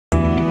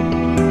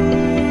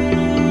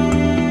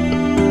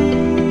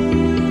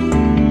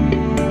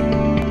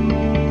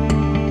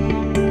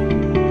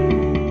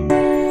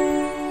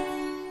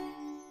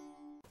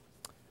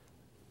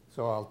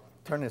so I'll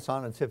turn this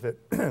on and see if it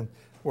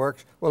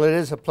works. Well, it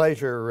is a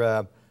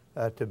pleasure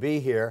to be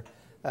here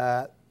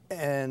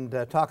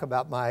and talk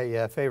about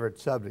my favorite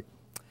subject.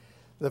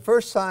 The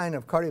first sign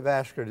of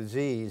cardiovascular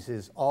disease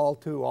is all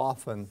too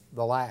often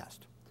the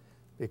last,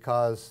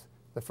 because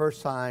the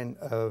first sign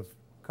of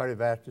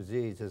cardiovascular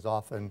disease is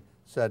often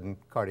sudden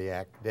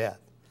cardiac death.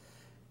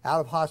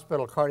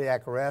 Out-of-hospital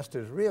cardiac arrest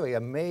is really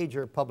a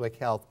major public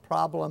health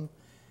problem.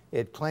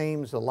 It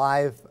claims the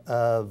life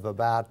of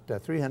about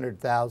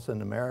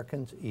 300,000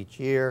 Americans each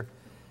year.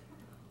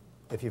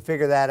 If you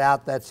figure that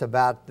out, that's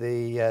about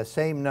the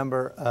same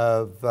number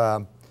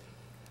of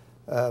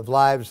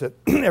lives that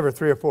every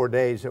 3 or 4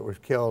 days that was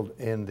killed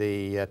in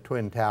the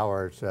Twin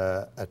Towers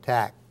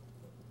attack.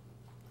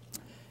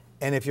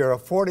 And if you're a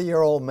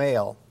 40-year-old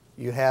male,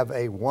 you have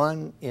a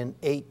 1 in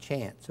 8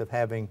 chance of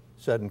having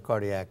sudden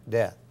cardiac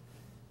death.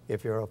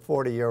 If you're a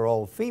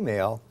 40-year-old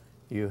female,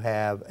 you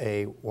have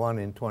a 1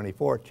 in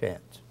 24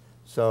 chance.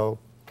 So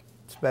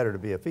it's better to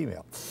be a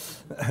female.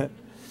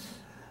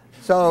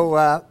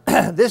 So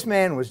this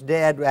man was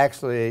dead.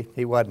 Actually,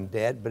 he wasn't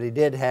dead, but he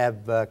did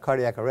have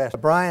cardiac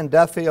arrest. Brian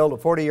Duffield, a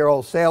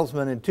 40-year-old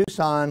salesman in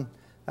Tucson,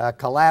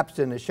 collapsed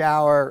in the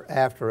shower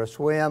after a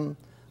swim.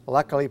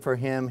 Luckily for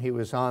him, he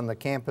was on the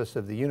campus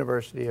of the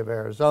University of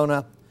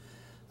Arizona.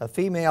 A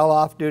female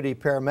off-duty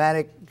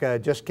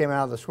paramedic just came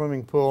out of the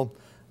swimming pool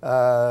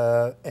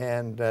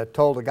and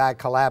told the guy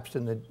collapsed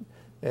in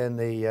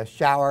the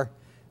shower.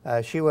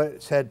 She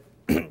said,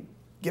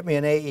 "Get me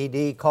an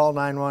AED, call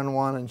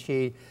 911," and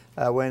she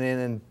went in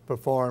and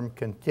performed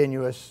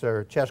continuous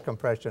or chest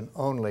compression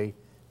only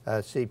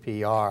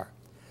CPR.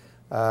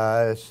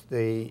 As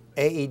the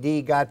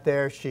AED got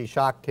there, she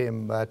shocked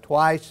him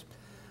twice,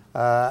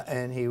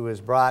 and he was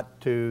brought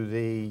to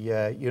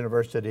the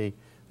University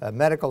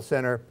Medical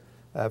Center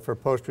for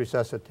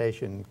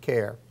post-resuscitation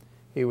care.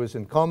 He was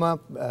in coma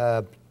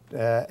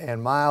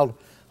and mild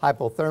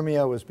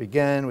hypothermia was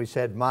begun. We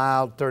said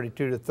mild,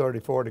 32 to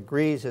 34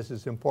 degrees. This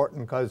is important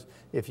because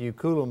if you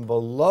cool them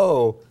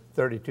below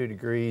 32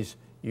 degrees,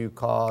 you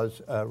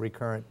cause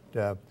recurrent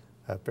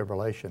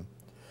fibrillation.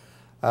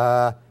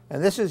 And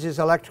this is his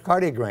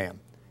electrocardiogram.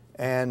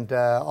 And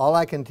all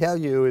I can tell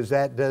you is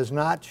that does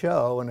not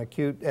show an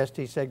acute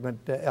ST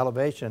segment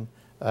elevation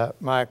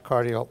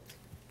myocardial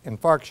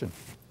infarction.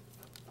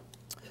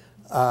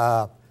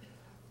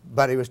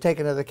 But he was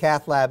taken to the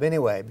cath lab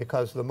anyway,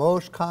 because the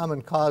most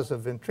common cause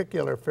of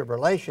ventricular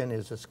fibrillation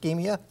is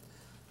ischemia.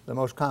 The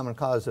most common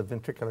cause of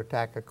ventricular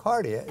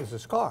tachycardia is a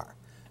scar.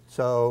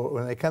 So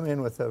when they come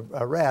in with a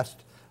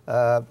arrest,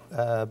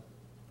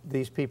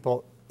 these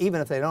people,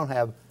 even if they don't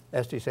have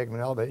ST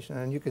segment elevation,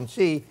 and you can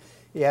see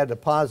he had a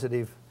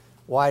positive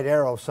white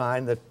arrow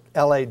sign, that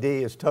LAD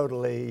is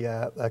totally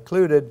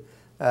occluded,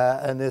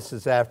 and this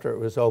is after it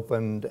was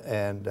opened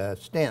and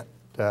stent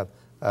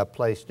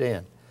placed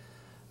in.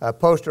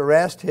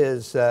 Post-arrest,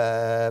 his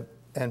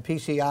and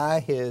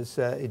PCI, his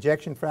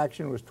ejection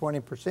fraction was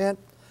 20%.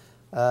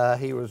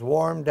 He was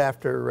warmed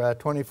after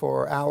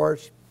 24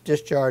 hours,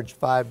 discharged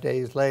 5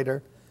 days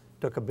later,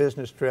 took a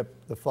business trip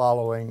the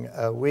following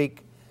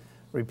week.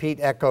 Repeat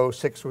echo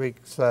 6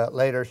 weeks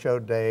later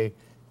showed a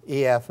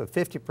EF of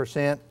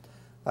 50%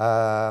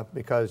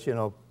 because, you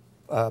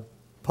know,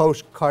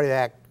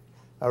 post-cardiac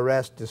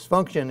arrest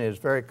dysfunction is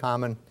very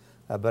common,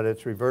 but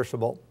it's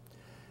reversible.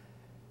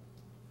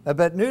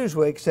 But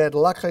Newsweek said,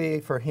 luckily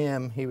for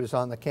him, he was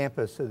on the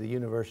campus of the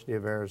University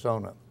of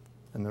Arizona.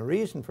 And the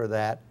reason for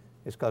that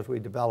is because we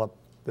developed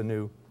the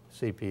new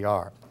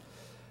CPR.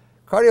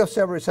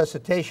 Cardiovascular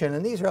resuscitation,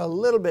 and these are a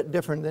little bit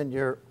different than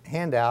your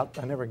handout.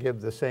 I never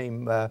give the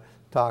same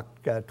talk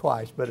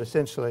twice, but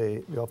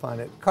essentially you'll find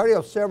it.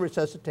 Cardiovascular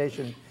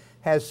resuscitation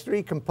has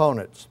 3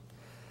 components.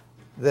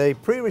 The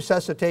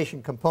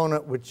pre-resuscitation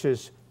component, which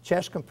is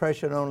chest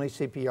compression only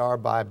CPR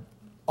by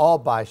all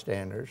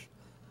bystanders.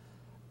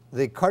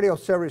 The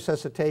cardiovascular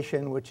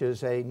resuscitation, which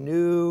is a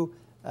new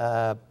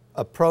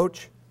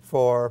approach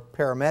for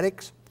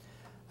paramedics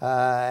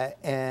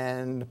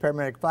and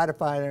paramedic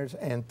firefighters,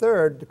 and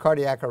third, the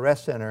cardiac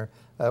arrest center,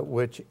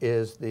 which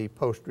is the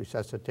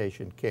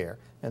post-resuscitation care.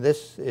 And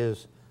this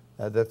is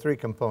the 3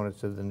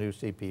 components of the new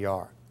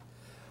CPR.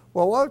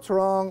 Well, what's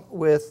wrong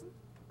with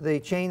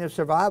the chain of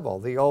survival,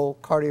 the old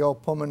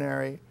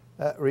cardiopulmonary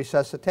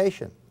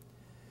resuscitation?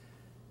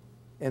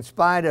 In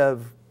spite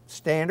of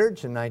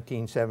standards in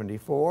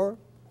 1974,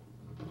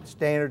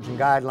 standards and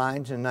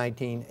guidelines in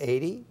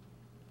 1980,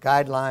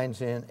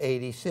 guidelines in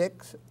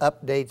 86,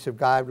 updates of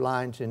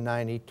guidelines in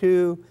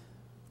 92,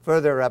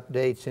 further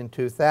updates in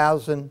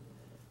 2000,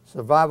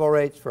 survival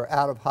rates for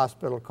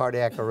out-of-hospital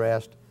cardiac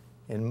arrest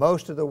in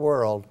most of the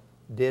world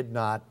did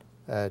not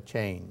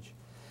change.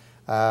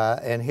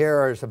 And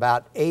here is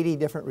about 80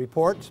 different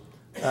reports,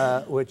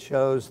 which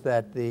shows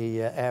that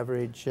the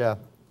average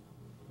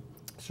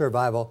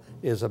survival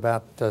is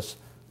about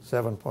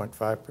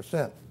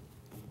 7.5%.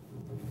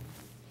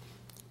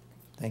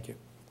 Thank you.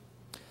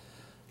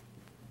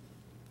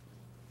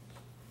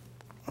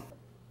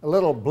 A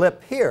little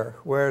blip here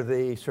where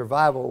the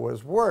survival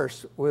was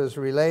worse was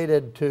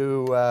related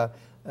to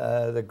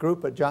the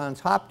group at Johns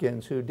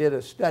Hopkins who did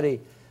a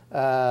study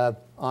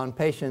on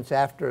patients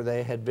after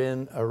they had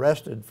been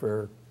arrested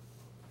for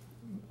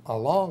a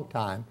long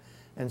time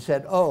and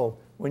said, oh,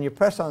 when you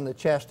press on the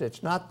chest,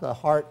 it's not the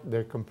heart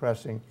they're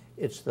compressing,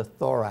 it's the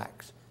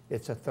thorax.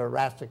 It's a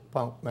thoracic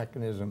pump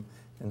mechanism.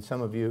 And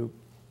some of you,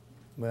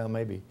 well,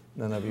 maybe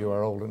none of you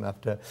are old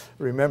enough to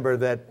remember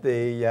that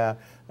then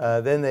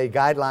the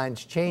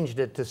guidelines changed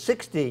it to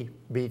 60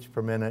 beats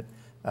per minute,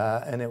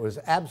 and it was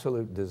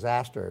absolute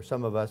disaster.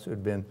 Some of us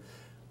who'd been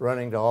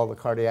running to all the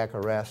cardiac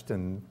arrest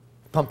and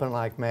pumping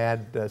like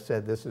mad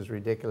said this is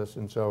ridiculous.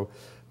 And so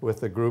with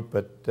the group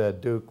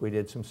at Duke, we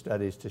did some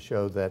studies to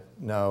show that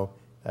no,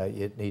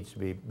 it needs to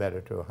be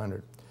better to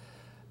 100.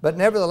 But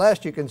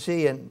nevertheless, you can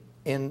see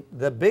in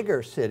the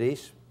bigger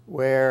cities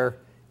where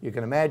you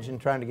can imagine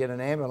trying to get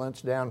an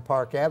ambulance down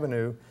Park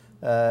Avenue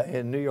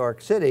in New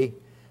York City,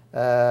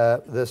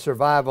 the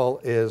survival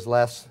is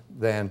less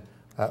than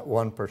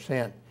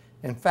 1%.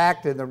 In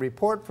fact, in the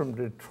report from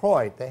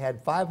Detroit, they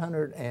had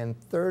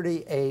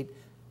 538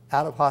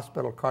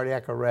 out-of-hospital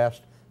cardiac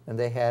arrest, and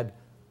they had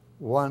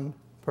one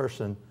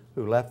person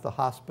who left the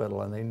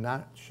hospital, and they're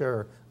not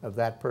sure of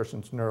that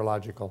person's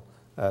neurological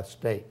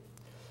state.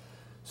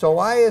 So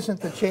why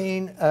isn't the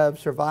chain of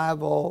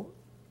survival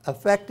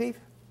effective?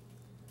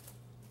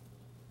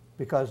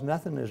 Because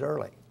nothing is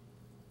early.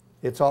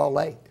 It's all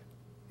late.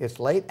 It's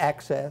late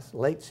access,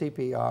 late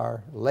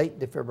CPR, late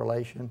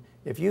defibrillation.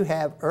 If you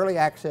have early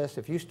access,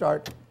 if you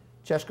start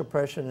chest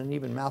compression and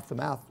even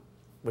mouth-to-mouth,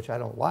 which I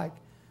don't like,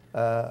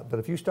 but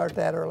if you start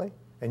that early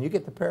and you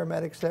get the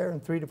paramedics there in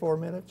 3 to 4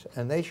 minutes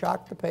and they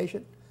shock the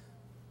patient's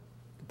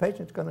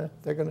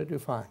they're gonna do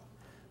fine.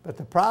 But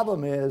the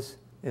problem is,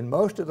 in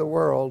most of the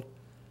world,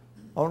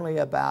 only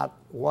about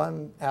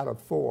 1 out of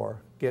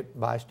 4 get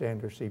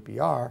bystander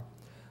CPR.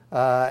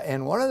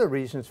 And one of the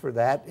reasons for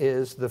that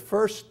is the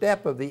first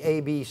step of the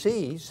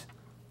ABCs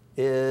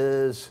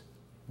is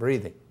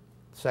breathing.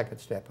 Second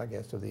step, I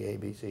guess, of the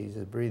ABCs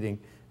is breathing,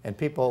 and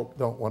people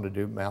don't want to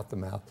do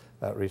mouth-to-mouth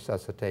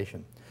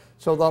resuscitation.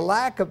 So the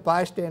lack of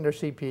bystander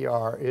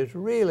CPR is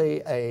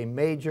really a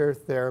major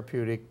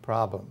therapeutic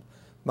problem.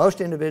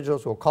 Most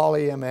individuals will call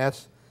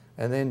EMS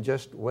and then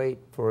just wait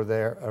for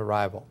their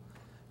arrival.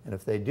 And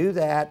if they do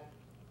that,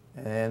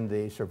 and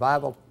the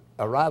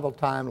arrival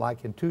time,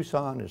 like in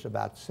Tucson, is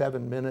about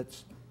 7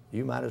 minutes,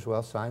 you might as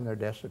well sign their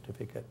death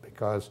certificate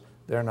because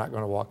they're not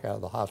going to walk out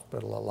of the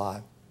hospital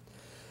alive.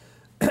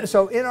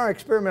 So in our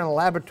experimental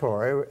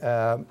laboratory,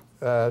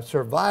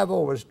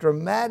 survival was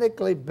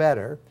dramatically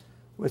better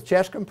with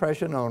chest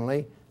compression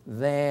only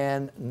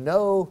than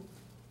no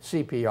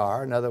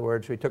CPR. In other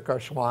words, we took our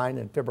swine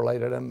and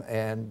defibrillated them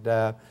and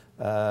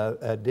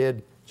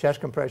did chest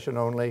compression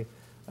only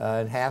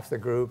in half the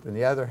group, and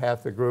the other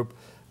half the group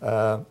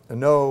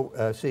no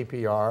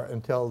CPR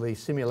until the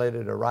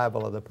simulated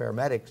arrival of the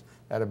paramedics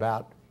at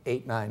about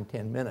 8, 9,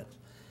 10 minutes.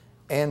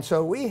 And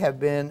so we have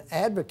been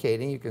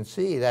advocating, you can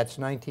see that's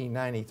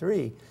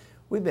 1993,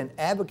 we've been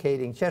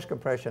advocating chest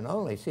compression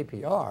only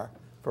CPR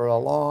for a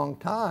long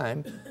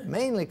time,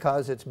 mainly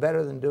because it's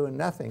better than doing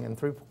nothing, and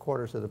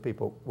 3/4 of the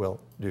people will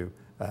do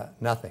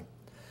nothing.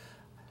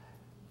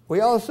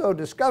 We also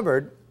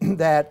discovered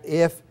that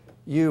if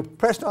you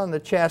pressed on the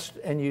chest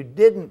and you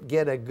didn't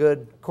get a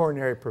good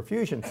coronary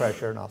perfusion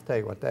pressure, and I'll tell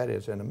you what that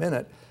is in a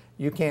minute,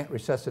 you can't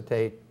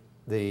resuscitate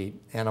the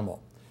animal.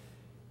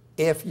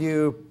 If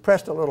you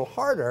pressed a little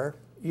harder,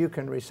 you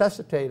can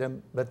resuscitate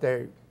them, but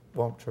they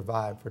won't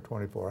survive for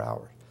 24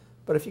 hours.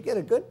 But if you get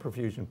a good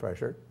perfusion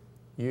pressure,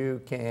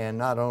 you can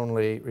not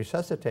only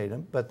resuscitate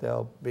them, but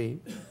they'll be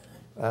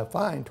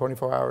fine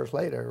 24 hours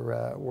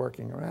later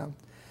working around.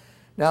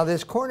 Now,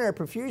 this coronary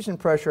perfusion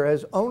pressure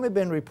has only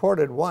been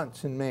reported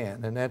once in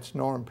man, and that's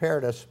Norm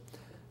Paradis,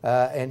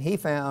 and he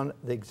found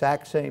the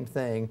exact same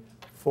thing.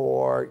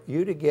 For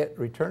you to get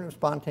return of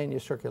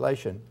spontaneous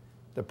circulation,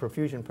 the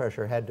perfusion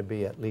pressure had to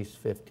be at least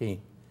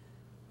 15.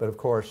 But of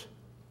course,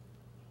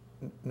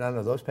 none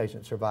of those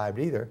patients survived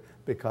either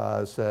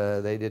because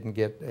they didn't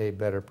get a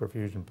better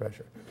perfusion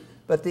pressure.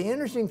 But the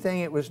interesting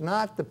thing, it was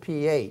not the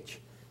pH.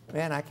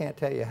 Man, I can't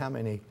tell you how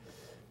many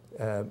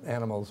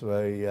animals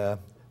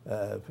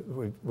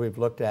we've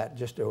looked at.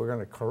 Just we're going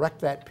to correct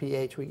that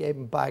pH. We gave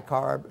them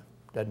bicarb.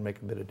 Doesn't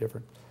make a bit of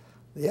difference.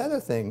 The other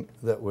thing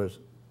that was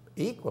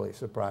equally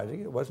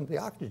surprising, it wasn't the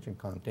oxygen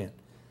content.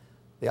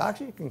 The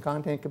oxygen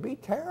content could be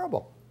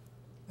terrible,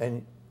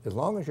 and as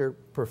long as you're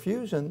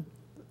perfusing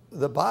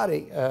the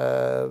body,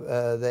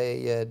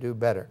 they do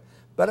better.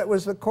 But it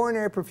was the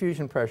coronary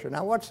perfusion pressure.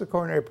 Now, what's the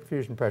coronary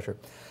perfusion pressure?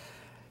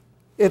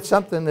 It's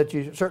something that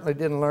you certainly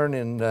didn't learn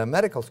in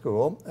medical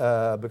school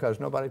because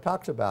nobody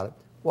talks about it.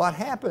 What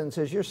happens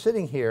is you're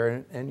sitting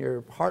here and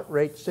your heart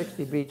rate's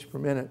 60 beats per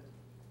minute.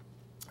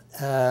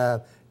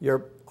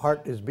 Your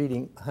heart is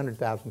beating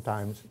 100,000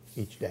 times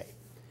each day.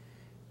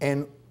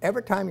 And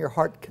every time your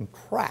heart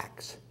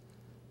contracts,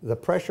 the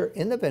pressure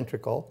in the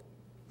ventricle,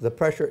 the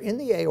pressure in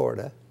the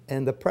aorta,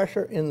 and the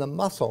pressure in the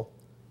muscle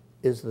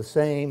is the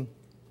same,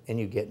 and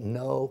you get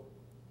no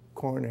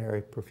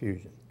coronary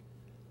perfusion.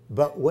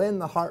 But when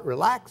the heart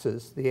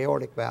relaxes, the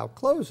aortic valve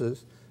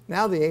closes,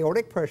 now the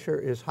aortic pressure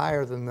is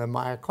higher than the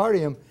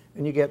myocardium,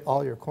 and you get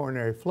all your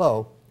coronary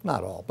flow,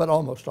 not all, but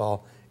almost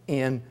all,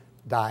 in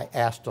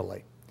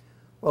diastole.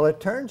 Well, it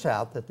turns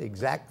out that the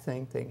exact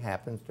same thing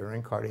happens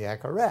during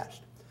cardiac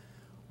arrest.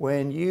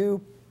 When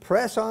you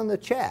press on the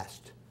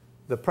chest,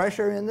 the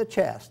pressure in the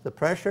chest, the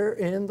pressure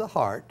in the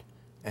heart,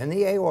 and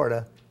the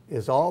aorta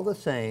is all the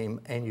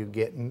same, and you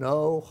get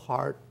no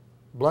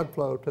blood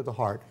flow to the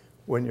heart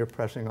when you're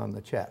pressing on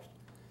the chest.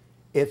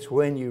 It's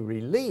when you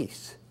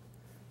release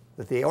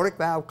that the aortic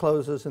valve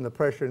closes and the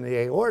pressure in the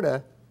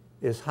aorta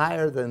is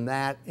higher than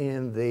that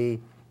in the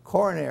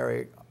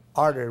coronary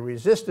artery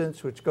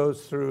resistance, which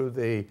goes through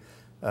the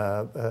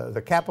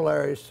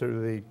capillaries,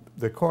 through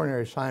the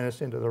coronary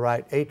sinus into the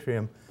right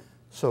atrium.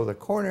 So the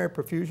coronary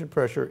perfusion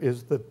pressure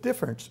is the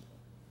difference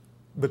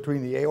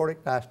between the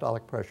aortic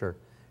diastolic pressure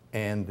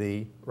and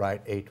the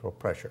right atrial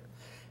pressure.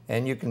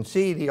 And you can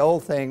see the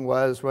old thing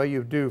was, well,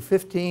 you do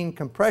 15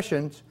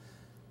 compressions,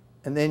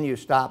 and then you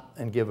stop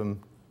and give them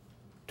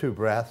 2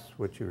 breaths,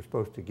 which you were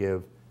supposed to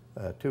give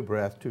 2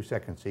 breaths, 2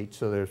 seconds each,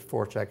 so there's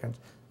 4 seconds.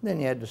 And then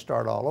you had to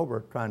start all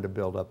over trying to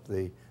build up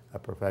the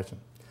profession.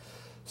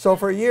 So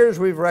for years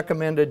we've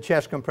recommended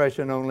chest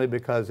compression only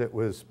because it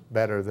was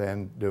better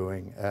than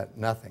doing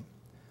nothing.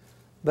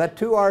 But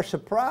to our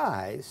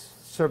surprise,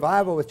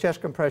 survival with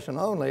chest compression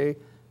only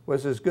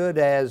was as good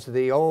as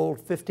the old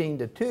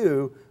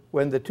 15-2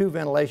 when the 2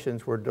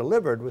 ventilations were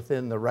delivered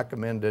within the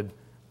recommended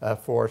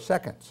 4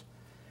 seconds.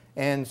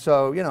 And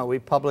so, you know, we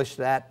published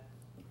that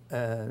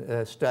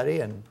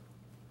study and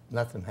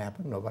nothing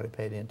happened. Nobody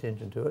paid any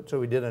attention to it. So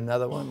we did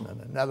another one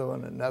and another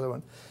one and another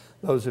one.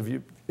 Those of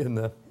you in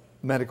the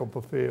medical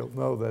field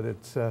know that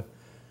it's, the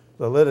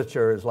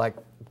literature is like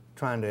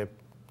trying to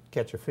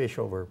catch a fish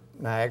over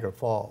Niagara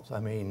Falls. I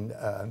mean,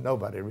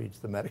 nobody reads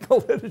the medical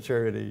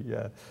literature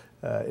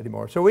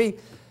anymore. So we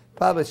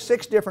published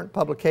 6 different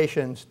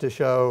publications to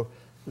show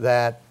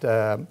that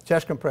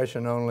chest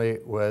compression only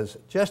was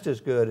just as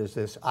good as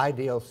this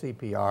ideal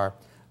CPR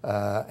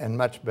and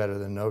much better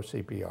than no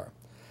CPR.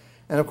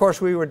 And of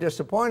course, we were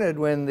disappointed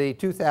when the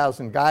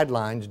 2000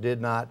 guidelines did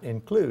not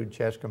include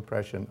chest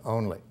compression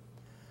only.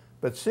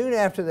 But soon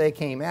after they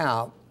came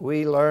out,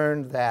 we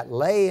learned that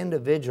lay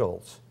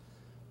individuals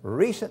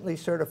recently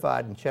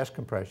certified in chest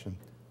compression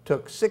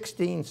took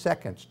 16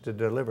 seconds to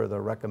deliver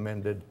the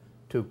recommended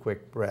 2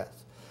 quick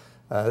breaths.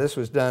 This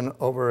was done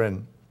over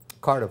in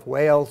Cardiff,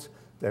 Wales.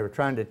 They were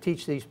trying to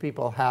teach these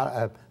people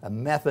how a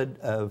method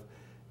of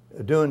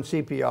doing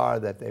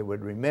CPR that they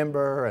would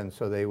remember, and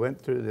so they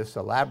went through this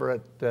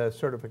elaborate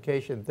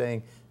certification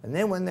thing. And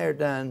then when they're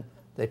done,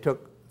 they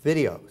took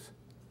videos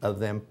of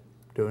them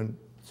doing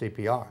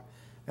CPR.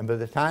 And by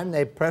the time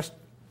they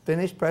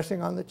finished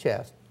pressing on the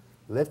chest,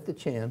 lift the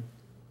chin,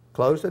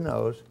 close the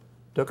nose,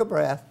 took a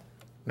breath,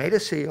 made a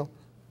seal,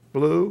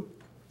 blew,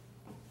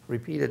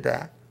 repeated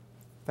that,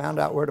 found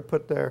out where to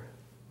put their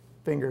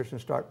fingers and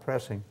start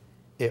pressing,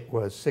 it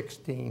was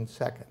 16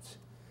 seconds.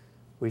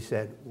 We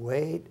said,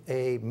 wait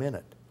a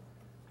minute.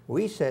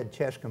 We said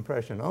chest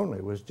compression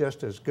only was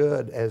just as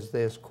good as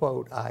this,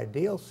 quote,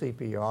 ideal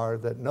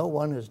CPR that no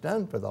one has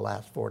done for the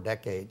last 4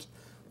 decades.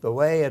 The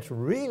way it's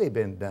really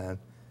been done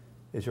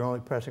is you're only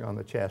pressing on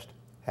the chest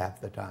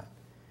half the time.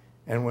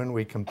 And when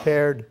we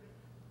compared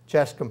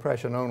chest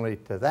compression only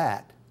to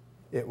that,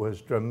 it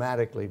was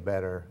dramatically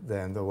better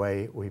than the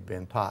way we've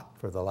been taught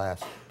for the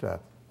last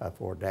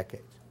 4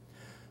 decades.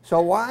 So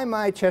why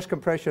my chest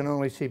compression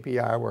only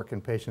CPR work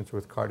in patients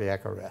with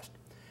cardiac arrest?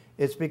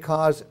 It's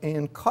because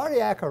in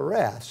cardiac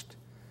arrest,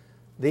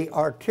 the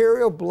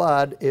arterial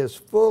blood is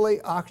fully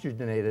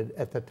oxygenated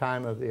at the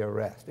time of the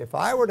arrest. If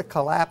I were to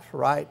collapse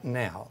right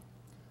now,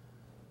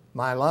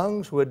 my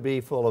lungs would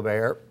be full of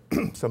air.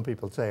 Some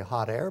people say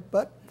hot air,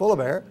 but full of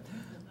air.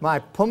 My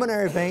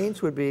pulmonary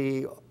veins would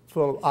be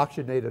full of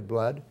oxygenated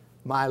blood.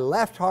 My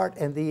left heart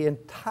and the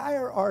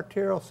entire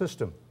arterial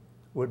system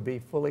would be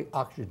fully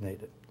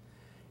oxygenated.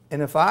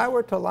 And if I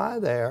were to lie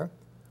there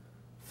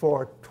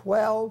for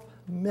 12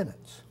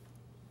 minutes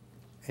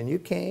and you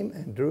came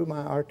and drew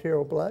my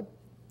arterial blood,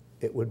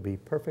 it would be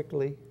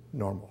perfectly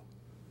normal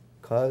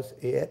because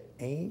it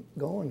ain't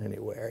going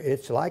anywhere.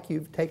 It's like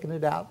you've taken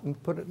it out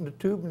and put it in the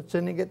tube and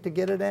sending it to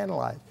get it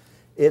analyzed.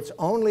 It's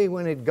only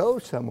when it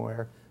goes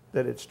somewhere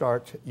that it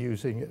starts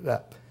using it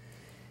up.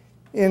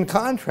 In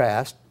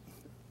contrast,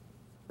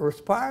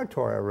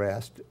 respiratory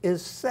arrest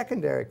is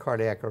secondary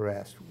cardiac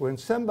arrest. When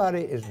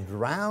somebody is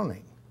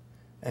drowning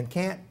and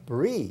can't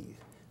breathe,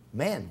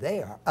 man,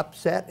 they are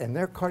upset and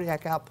their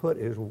cardiac output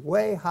is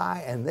way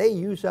high and they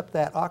use up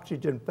that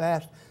oxygen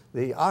fast.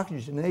 The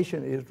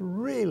oxygenation is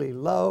really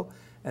low,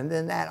 and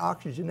then that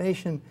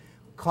oxygenation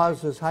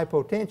causes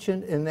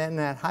hypotension, and then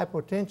that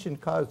hypotension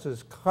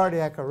causes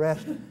cardiac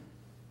arrest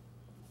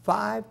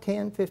 5,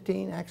 10,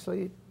 15,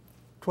 actually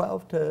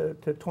 12 to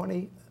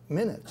 20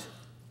 minutes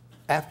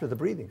after the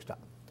breathing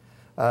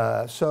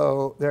stops.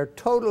 So they're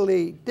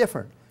totally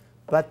different.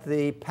 But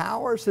the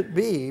powers that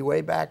be way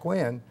back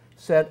when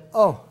said,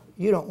 oh,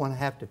 you don't want to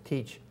have to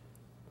teach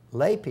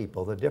lay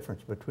people the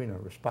difference between a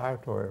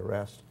respiratory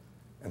arrest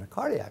and a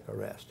cardiac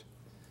arrest?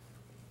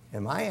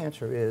 And my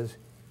answer is,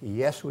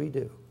 yes, we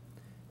do.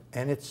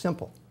 And it's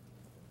simple.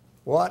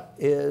 What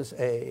is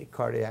a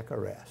cardiac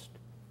arrest?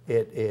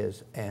 It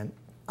is an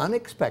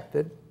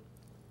unexpected,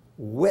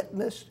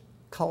 witnessed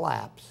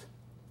collapse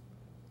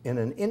in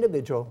an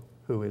individual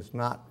who is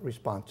not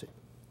responsive.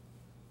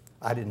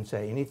 I didn't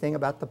say anything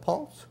about the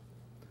pulse.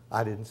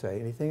 I didn't say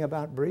anything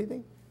about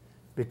breathing,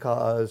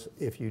 because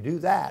if you do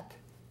that,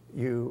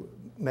 you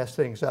mess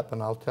things up,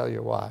 and I'll tell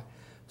you why.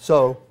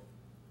 So,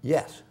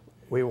 yes,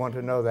 we want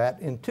to know that.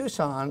 In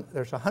Tucson,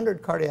 there's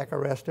 100 cardiac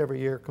arrests every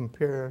year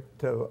compared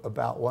to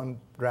about 1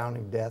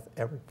 drowning death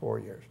every 4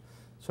 years.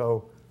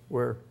 So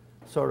we're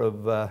sort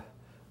of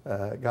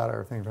got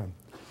our thing from.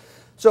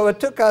 So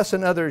it took us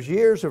and others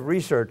years of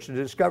research to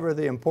discover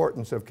the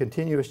importance of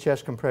continuous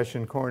chest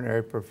compression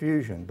coronary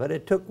perfusion. But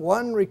it took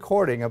one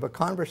recording of a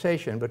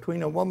conversation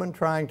between a woman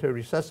trying to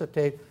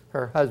resuscitate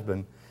her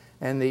husband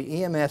and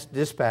the EMS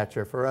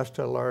dispatcher for us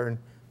to learn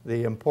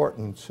the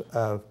importance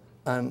of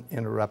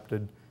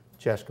uninterrupted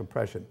chest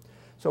compression.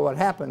 So what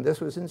happened,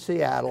 this was in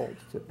Seattle,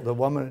 the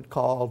woman had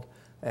called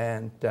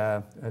and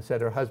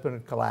said her husband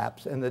had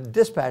collapsed, and the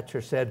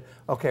dispatcher said,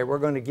 okay, we're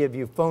going to give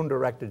you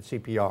phone-directed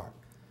CPR.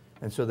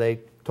 And so they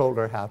told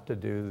her how to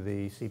do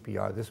the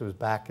CPR. This was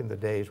back in the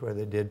days where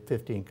they did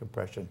 15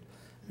 compression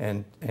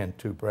and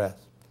 2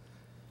 breaths.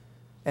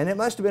 And it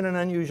must have been an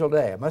unusual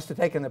day. It must have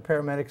taken the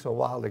paramedics a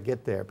while to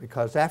get there,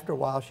 because after a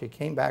while she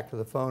came back to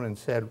the phone and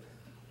said,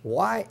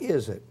 why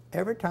is it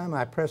every time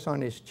I press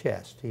on his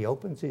chest, he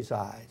opens his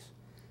eyes,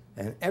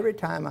 and every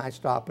time I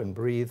stop and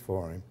breathe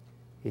for him,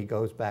 he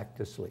goes back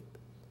to sleep?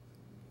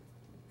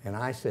 And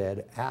I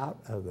said, out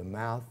of the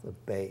mouth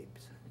of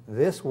babes,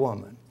 this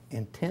woman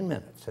in 10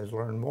 minutes has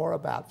learned more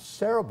about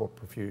cerebral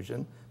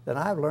perfusion than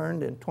I've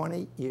learned in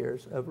 20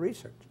 years of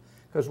research.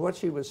 Because what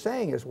she was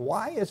saying is,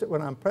 why is it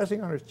when I'm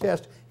pressing on his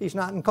chest, he's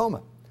not in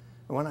coma?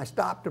 And when I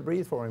stop to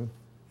breathe for him,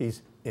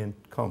 he's in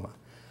coma.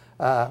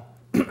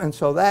 And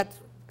so that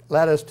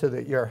led us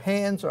to your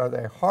hands or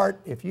their heart.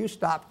 If you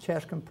stop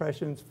chest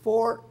compressions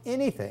for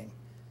anything,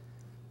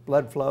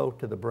 blood flow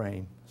to the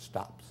brain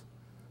stops.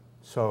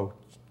 So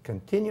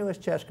continuous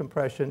chest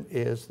compression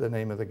is the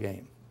name of the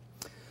game.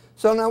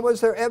 So now, was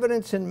there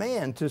evidence in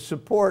man to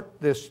support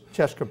this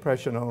chest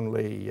compression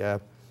only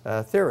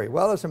theory?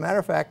 Well, as a matter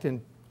of fact,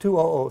 in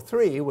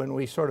 2003, when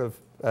we sort of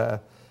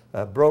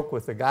broke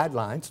with the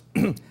guidelines,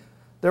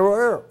 there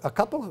were a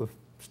couple of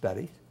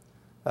studies,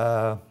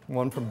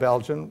 one from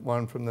Belgium,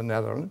 one from the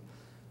Netherlands,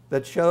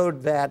 that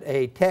showed that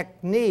a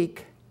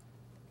technique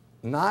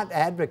not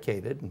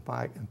advocated, in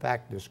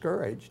fact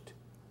discouraged,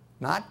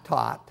 not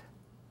taught,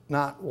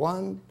 not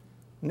one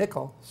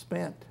nickel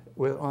spent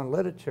on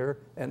literature,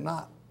 and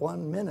not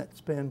 1 minute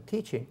spent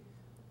teaching,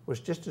 was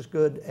just as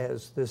good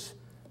as this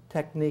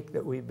technique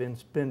that we've been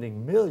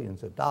spending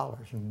millions of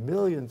dollars and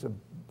millions of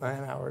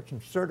man-hours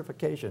and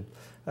certification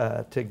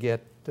to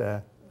get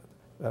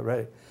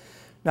ready.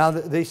 Now,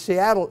 the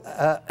Seattle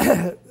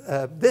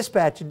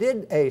Dispatch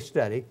did a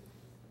study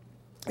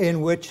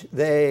in which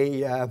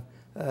they,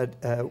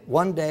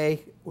 one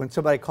day when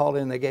somebody called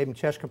in, they gave them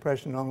chest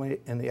compression only,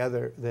 and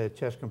the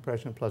chest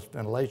compression plus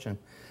ventilation.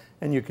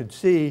 And you could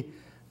see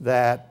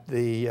that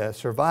the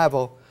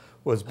survival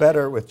was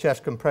better with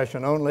chest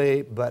compression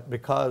only, but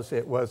because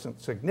it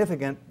wasn't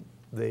significant,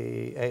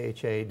 the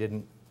AHA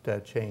didn't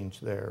change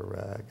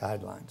their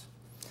guidelines.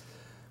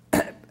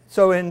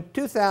 So in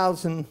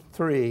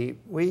 2003,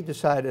 we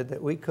decided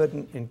that we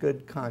couldn't, in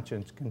good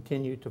conscience,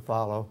 continue to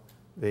follow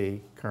the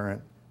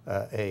current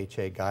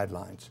AHA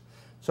guidelines.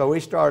 So we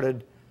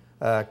started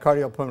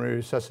cardiopulmonary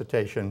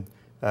resuscitation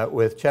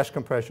with chest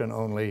compression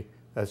only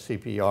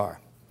CPR.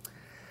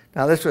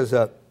 Now, this was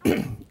a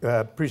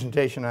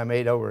presentation I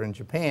made over in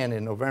Japan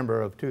in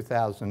November of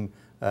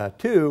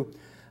 2002.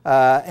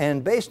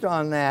 And based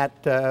on that,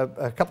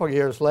 a couple of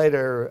years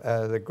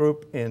later, the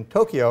group in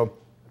Tokyo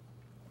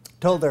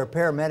told their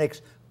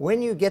paramedics,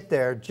 when you get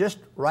there, just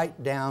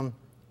write down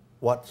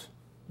what's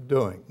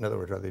doing. In other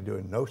words, are they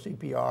doing no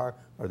CPR?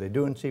 Are they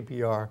doing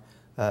CPR?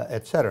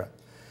 Et cetera.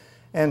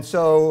 And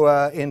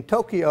so in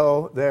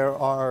Tokyo, there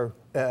are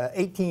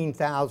 18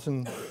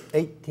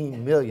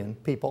 million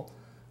people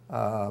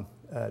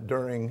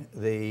during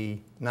the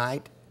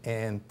night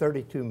and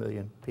 32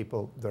 million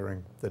people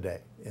during the day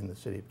in the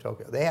city of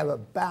Tokyo. They have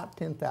about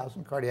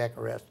 10,000 cardiac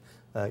arrests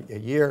a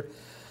year.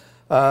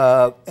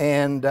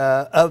 And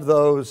of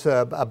those,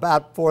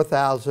 about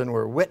 4,000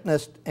 were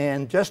witnessed.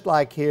 And just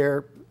like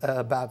here,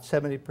 about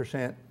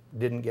 70%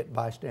 didn't get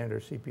bystander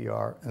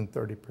CPR and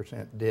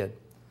 30% did.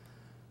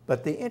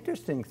 But the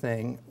interesting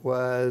thing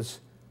was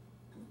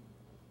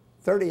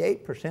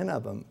 38%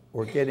 of them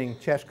were getting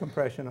chest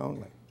compression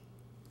only.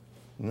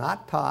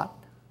 Not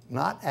taught,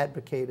 not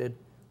advocated,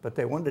 but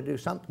they wanted to do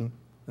something,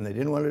 and they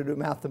didn't want to do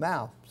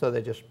mouth-to-mouth, so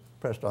they just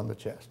pressed on the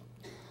chest.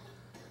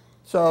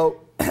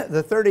 So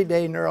the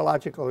 30-day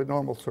neurologically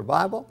normal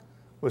survival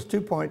was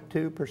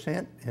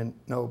 2.2% and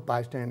no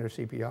bystander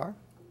CPR,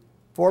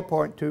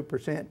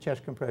 4.2%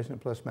 chest compression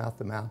plus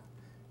mouth-to-mouth,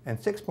 and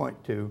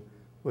 6.2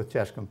 with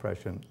chest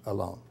compression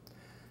alone.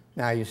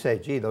 Now you say,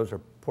 gee, those are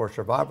poor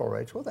survival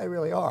rates. Well, they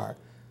really are,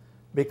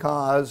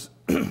 because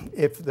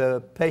if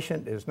the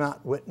patient is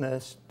not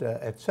witnessed,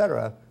 et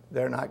cetera,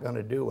 they're not going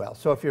to do well.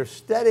 So if you're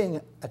studying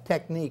a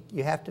technique,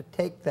 you have to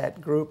take that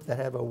group that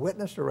have a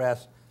witnessed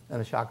arrest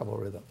and a shockable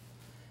rhythm.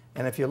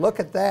 And if you look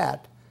at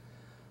that,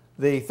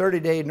 the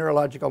 30-day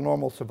neurological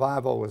normal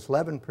survival was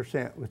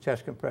 11% with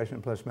chest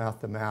compression plus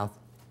mouth-to-mouth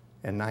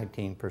and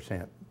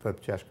 19% for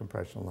chest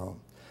compression alone.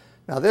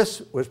 Now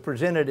this was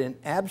presented in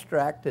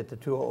abstract at the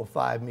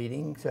 2005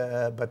 meetings,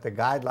 but the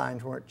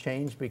guidelines weren't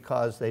changed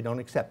because they don't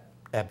accept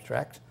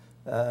abstracts.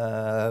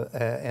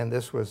 And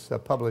this was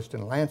published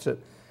in Lancet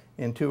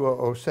in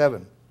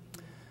 2007.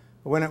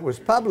 When it was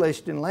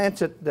published in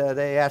Lancet,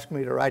 they asked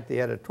me to write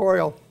the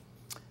editorial.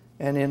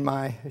 And in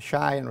my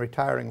shy and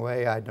retiring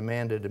way, I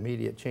demanded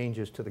immediate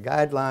changes to the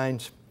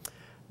guidelines.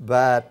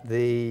 But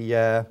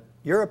the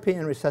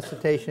European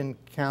Resuscitation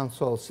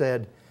Council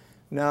said,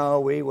 no,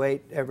 we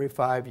wait every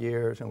 5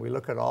 years and we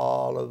look at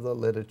all of the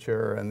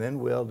literature and then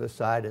we'll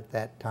decide at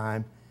that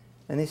time.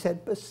 And he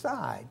said,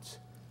 besides,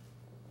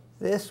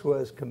 this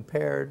was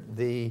compared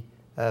the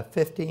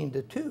 15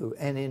 to 2,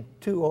 and in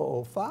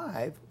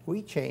 2005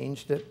 we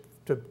changed it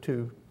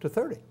to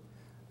 30.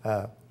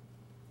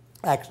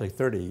 Actually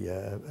 30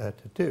 to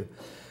 2.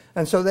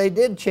 And so they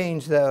did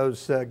change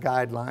those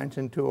guidelines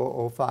in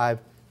 2005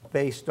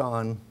 based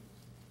on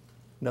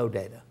no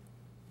data.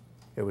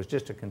 It was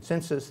just a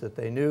consensus that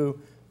they knew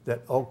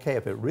that, okay,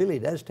 if it really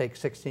does take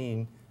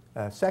 16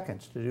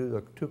 seconds to do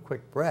the 2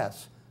 quick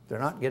breaths, they're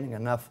not getting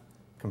enough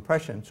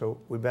compression, so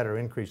we better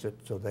increase it.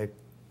 So they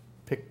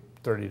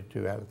picked 30 to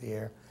 2 out of the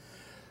air.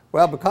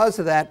 Well, because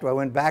of that, I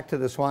went back to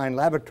the swine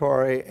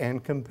laboratory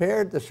and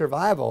compared the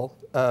survival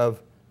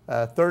of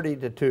 30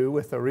 to 2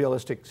 with a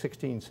realistic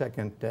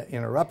 16-second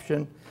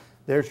interruption.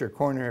 There's your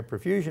coronary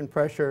perfusion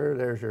pressure.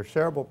 There's your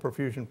cerebral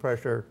perfusion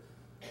pressure.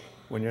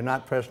 When you're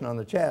not pressing on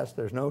the chest,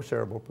 there's no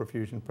cerebral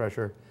perfusion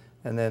pressure.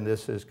 And then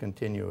this is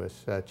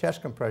continuous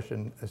chest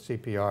compression,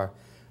 CPR.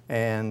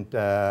 And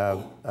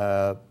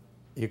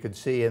you could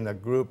see in the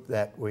group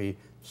that we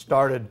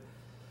started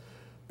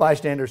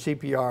bystander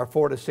CPR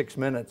 4 to 6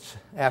 minutes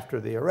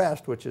after the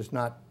arrest, which is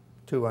not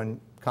too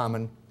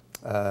uncommon.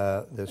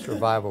 The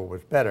survival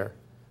was better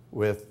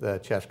with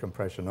chest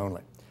compression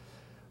only.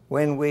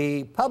 When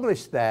we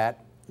published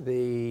that,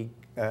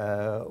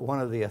 one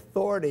of the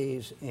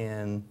authorities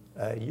in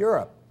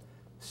Europe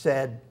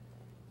said,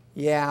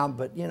 yeah,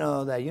 but you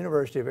know, the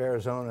University of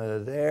Arizona,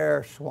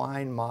 their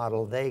swine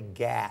model, they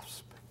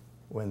gasp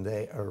when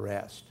they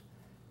arrest,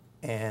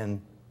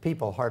 and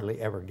people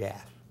hardly ever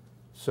gasp.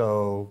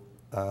 So,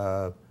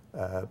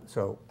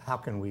 so how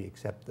can we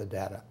accept the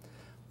data?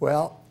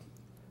 Well,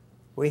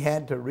 we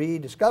had to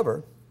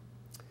rediscover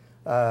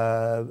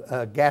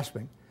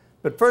gasping.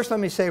 But first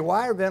let me say,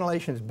 why are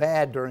ventilations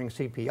bad during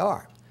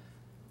CPR?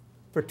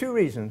 For 2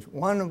 reasons.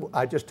 One,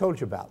 I just told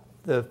you about,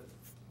 the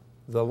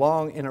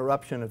long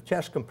interruption of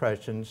chest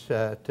compressions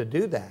to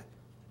do that.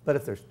 But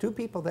if there's 2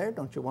 people there,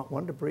 don't you want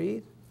one to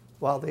breathe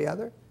while the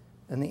other?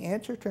 And the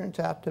answer turns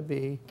out to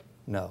be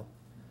no.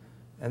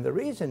 And the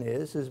reason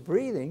is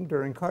breathing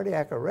during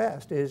cardiac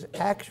arrest is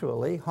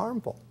actually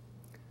harmful.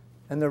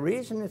 And the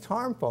reason it's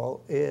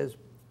harmful is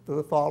for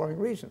the following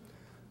reason.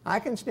 I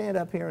can stand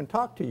up here and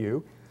talk to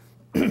you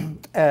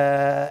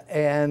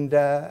and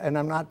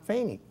I'm not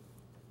fainting.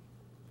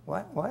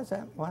 Why is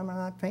that? Why am I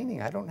not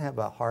fainting? I don't have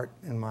a heart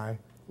in my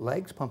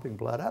legs pumping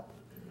blood up.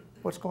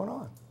 What's going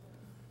on?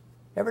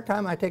 Every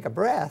time I take a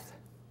breath,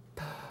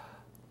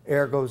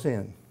 air goes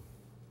in.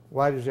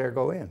 Why does air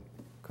go in?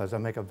 Because I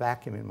make a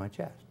vacuum in my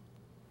chest.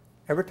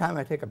 Every time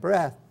I take a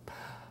breath,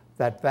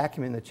 that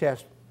vacuum in the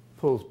chest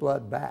pulls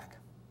blood back.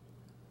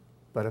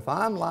 But if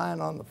I'm lying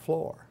on the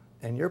floor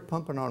and you're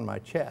pumping on my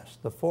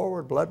chest, the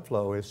forward blood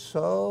flow is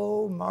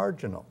so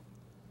marginal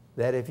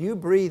that if you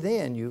breathe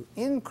in, you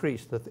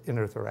increase the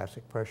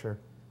interthoracic pressure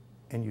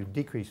and you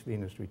decrease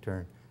venous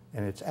return.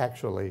 And it's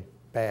actually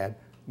bad,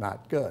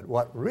 not good.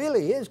 What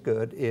really is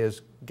good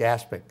is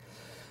gasping.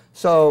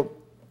 So,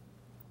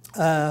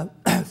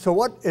 so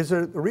what is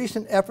a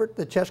recent effort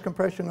that chest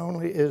compression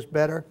only is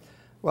better?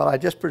 Well, I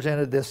just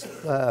presented this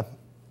a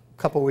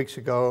couple weeks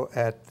ago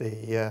at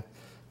the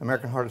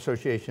American Heart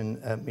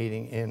Association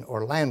meeting in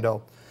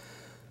Orlando.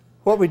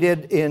 What we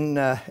did in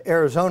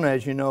Arizona,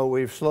 as you know,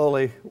 we've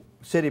slowly,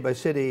 city by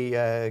city,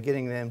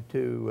 getting them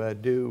to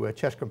do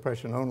chest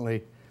compression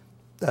only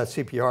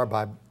CPR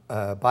by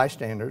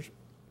bystanders.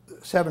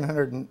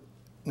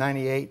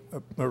 798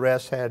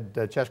 arrests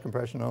had chest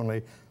compression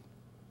only.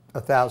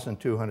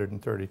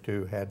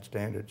 1,232 had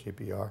standard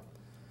CPR.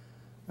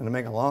 And to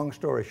make a long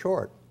story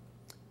short,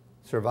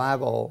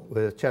 survival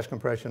with chest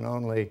compression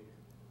only,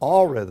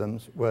 all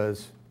rhythms,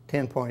 was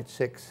 10.6,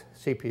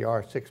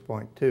 CPR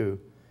 6.2,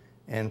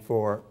 and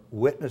for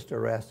witnessed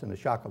arrest in a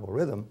shockable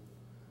rhythm,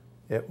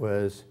 it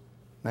was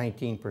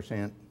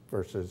 19%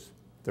 versus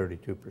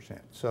 32%.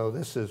 So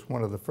this is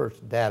one of the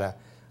first data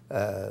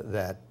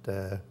that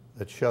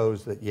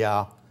shows that,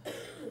 yeah,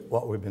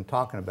 what we've been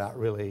talking about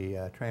really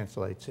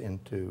translates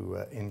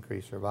into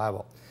increased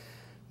survival.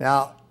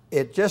 Now,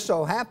 it just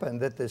so happened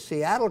that the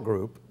Seattle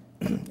group,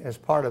 as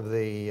part of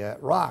the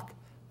ROC,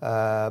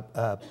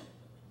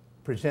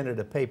 presented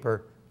a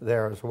paper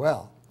there as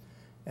well.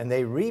 And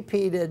they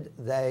repeated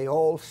the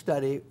old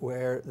study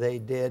where they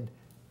did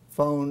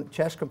phone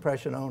chest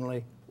compression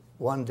only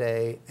one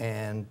day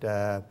and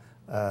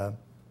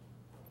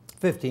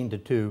 15 to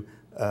 2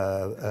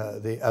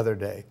 the other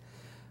day.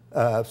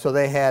 So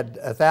they had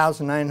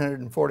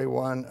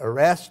 1,941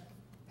 arrests.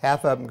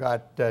 Half of them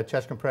got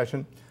chest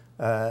compression,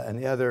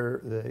 and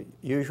the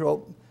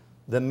usual.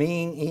 The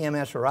mean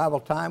EMS arrival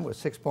time was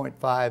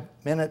 6.5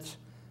 minutes.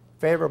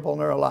 Favorable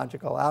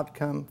neurological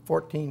outcome,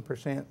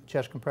 14%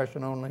 chest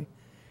compression only.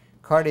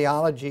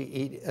 Cardiac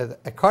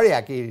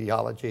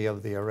etiology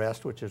of the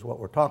arrest, which is what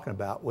we're talking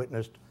about,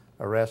 witnessed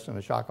arrest and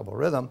a shockable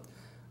rhythm,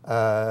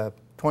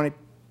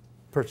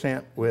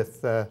 20%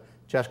 with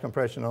chest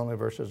compression only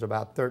versus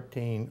about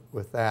 13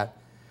 with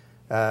that.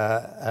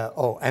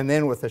 And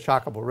then with the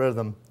shockable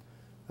rhythm,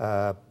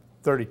 32%,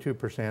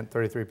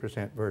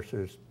 33%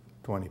 versus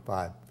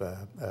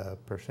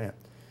 25%.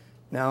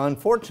 Now,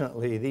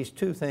 unfortunately, these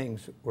two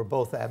things were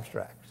both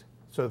abstracts.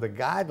 So the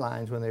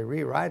guidelines, when they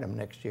rewrite them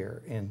next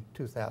year in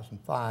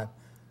 2005,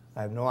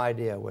 I have no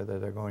idea whether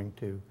they're going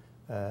to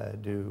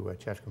do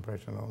chest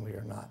compression only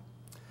or not.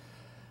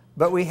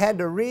 But we had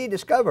to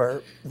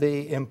rediscover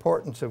the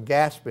importance of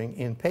gasping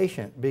in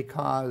patient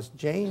because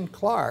Jane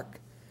Clark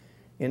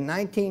in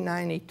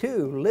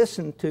 1992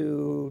 listened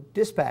to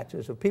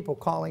dispatches of people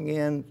calling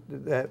in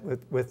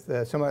with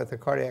somebody with a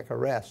cardiac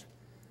arrest,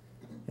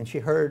 and she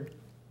heard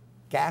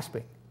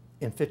gasping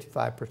in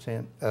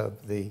 55%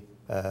 of the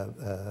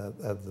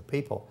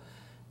people.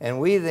 And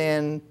we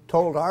then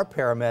told our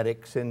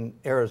paramedics in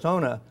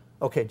Arizona,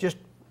 okay, just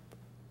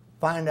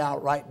find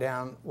out, write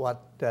down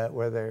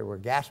whether they were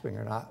gasping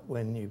or not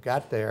when you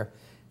got there.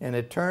 And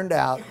it turned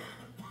out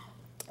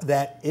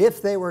that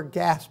if they were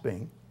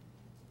gasping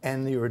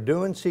and you were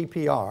doing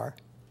CPR,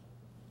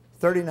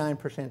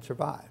 39%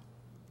 survive.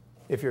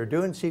 If you're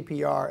doing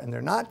CPR and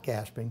they're not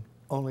gasping,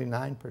 only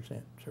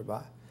 9%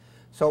 survive.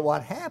 So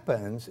what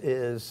happens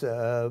is,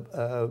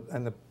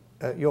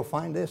 you'll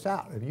find this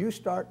out, if you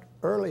start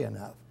early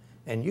enough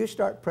and you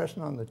start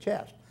pressing on the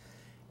chest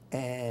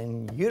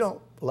and you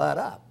don't let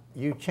up,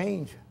 you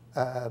change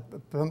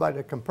somebody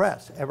to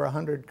compress every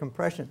 100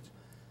 compressions.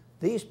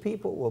 These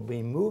people will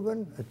be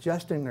moving,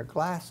 adjusting their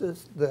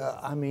glasses.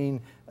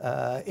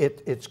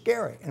 It's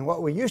scary. And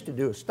what we used to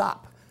do is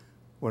stop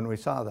when we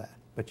saw that.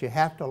 But you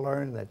have to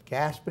learn that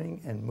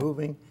gasping and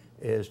moving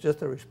is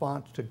just a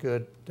response to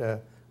good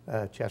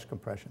chest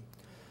compression.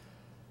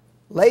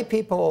 Lay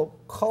people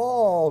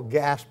call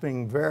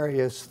gasping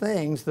various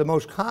things. The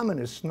most common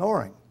is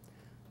snoring.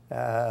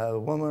 A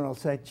woman will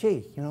say,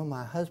 gee, you know,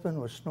 my husband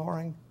was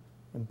snoring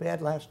in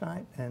bed last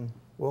night and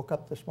woke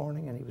up this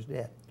morning and he was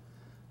dead.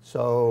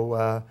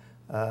 So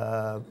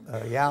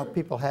yeah,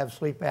 people have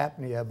sleep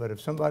apnea, but if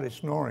somebody's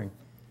snoring,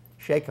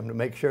 shake them to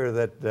make sure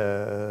that,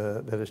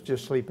 that it's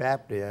just sleep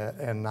apnea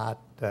and not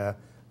the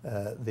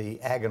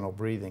agonal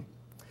breathing.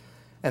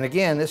 And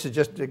again, this is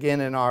just, again,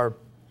 in our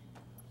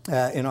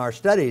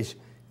studies,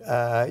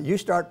 you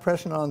start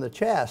pressing on the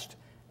chest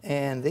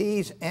and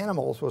these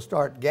animals will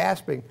start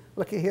gasping.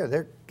 Look at here,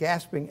 they're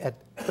gasping at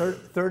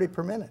 30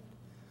 per minute.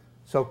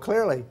 So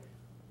clearly,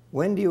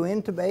 when do you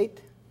intubate?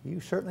 You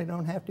certainly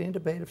don't have to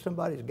intubate if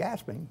somebody's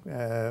gasping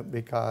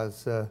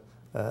because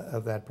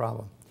of that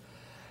problem.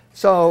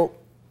 So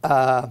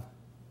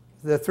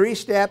the 3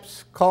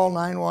 steps, call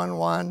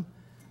 911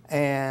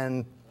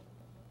 and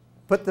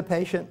put the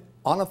patient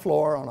on a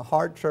floor, on a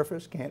hard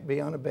surface, can't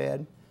be on a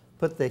bed.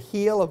 Put the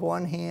heel of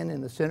one hand in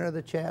the center of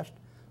the chest,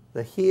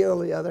 the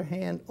heel of the other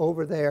hand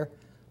over there.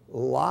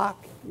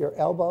 Lock your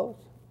elbows.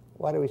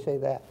 Why do we say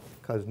that?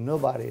 Because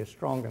nobody is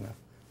strong enough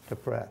to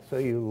press. So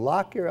you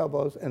lock your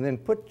elbows and then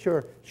put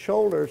your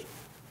shoulders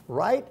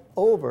right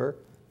over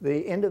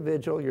the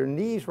individual, your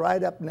knees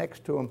right up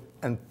next to them,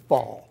 and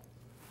fall.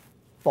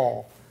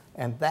 Fall.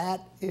 And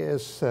that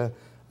is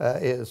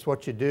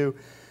what you do.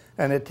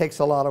 And it takes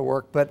a lot of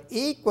work, but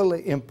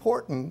equally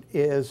important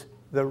is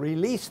the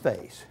release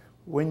phase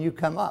when you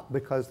come up,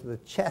 because the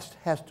chest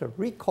has to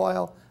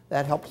recoil.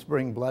 That helps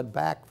bring blood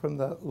back from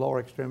the lower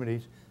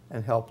extremities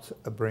and helps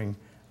bring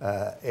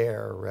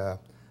air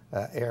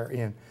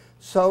in.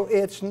 So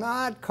it's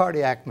not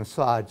cardiac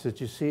massage that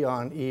you see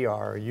on ER,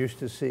 or used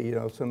to see, you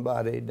know,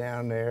 somebody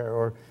down there,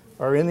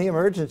 or in the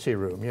emergency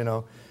room, you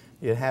know,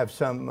 you have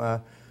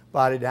some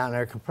body down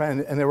there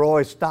compressing, and they were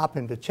always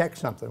stopping to check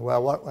something.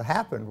 Well, what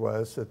happened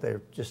was that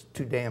they're just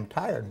too damn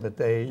tired, that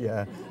they,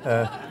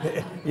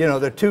 you know,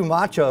 they're too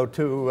macho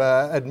to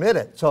admit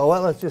it. So,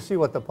 well, let's just see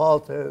what the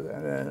pulse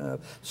is.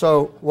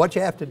 So what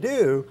you have to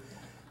do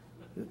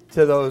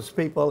to those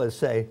people is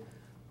say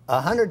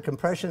 100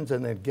 compressions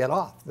and then get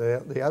off.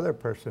 The other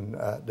person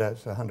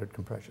does 100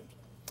 compressions.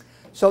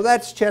 So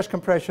that's chest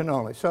compression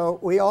only. So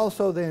we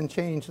also then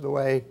changed the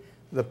way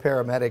the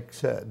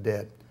paramedics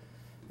did.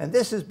 And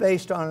this is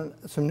based on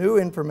some new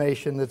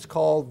information that's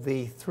called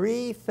the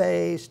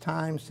three-phase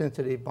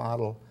time-sensitive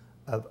model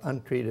of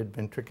untreated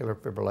ventricular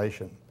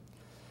fibrillation.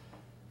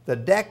 The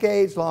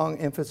decades-long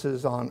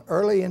emphasis on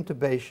early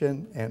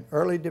intubation and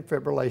early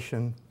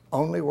defibrillation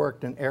only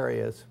worked in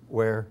areas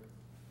where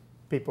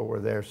people were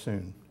there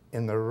soon.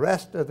 In the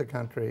rest of the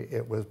country,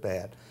 it was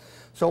bad.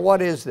 So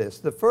what is this?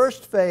 The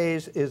first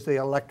phase is the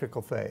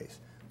electrical phase.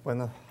 When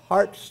the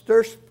heart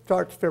starts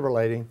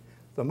fibrillating,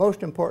 the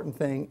most important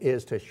thing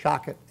is to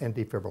shock it and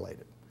defibrillate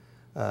it.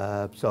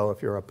 So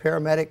if you're a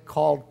paramedic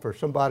called for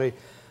somebody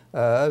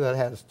that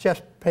has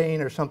chest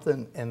pain or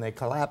something and they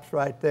collapse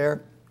right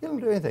there, you don't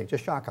do anything,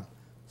 just shock them.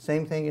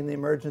 Same thing in the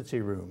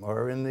emergency room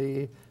or in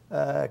the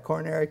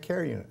coronary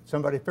care unit.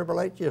 Somebody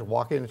fibrillates, you just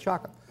walk in and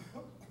shock them.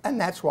 And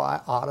that's why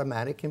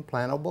automatic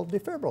implantable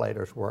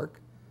defibrillators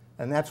work.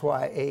 And that's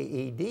why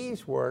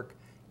AEDs work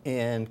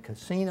in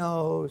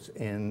casinos,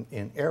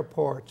 in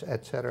airports,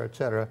 et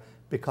cetera,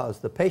 because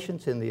the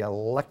patient's in the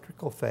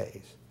electrical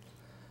phase.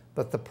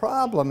 But the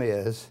problem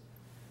is,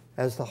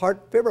 as the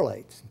heart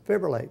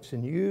fibrillates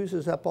and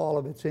uses up all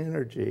of its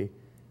energy,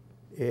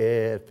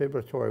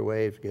 fibrillatory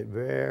waves get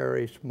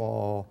very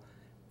small,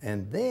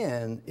 and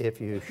then if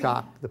you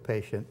shock the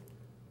patient,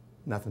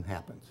 nothing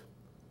happens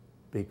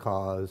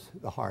because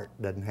the heart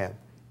doesn't have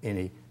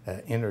any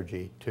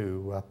energy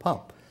to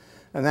pump.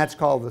 And that's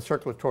called the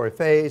circulatory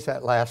phase.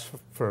 That lasts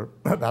for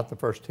about the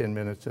first 10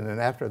 minutes, and then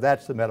after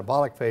that's the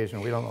metabolic phase,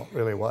 and we don't know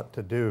really what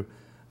to do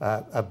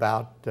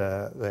about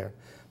there.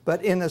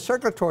 But in the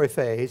circulatory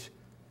phase,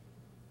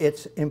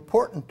 it's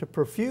important to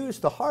perfuse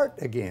the heart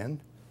again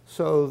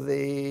so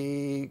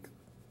the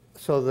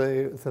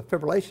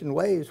fibrillation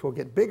waves will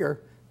get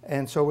bigger,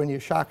 and so when you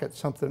shock it,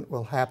 something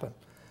will happen.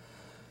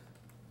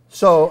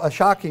 So a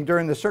shocking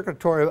during the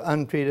circulatory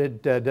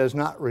untreated does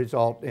not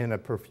result in a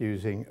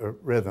perfusing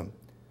rhythm.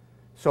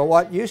 So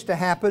what used to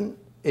happen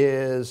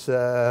is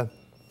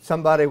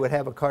somebody would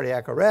have a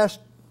cardiac arrest.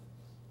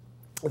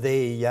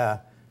 The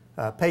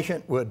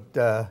patient would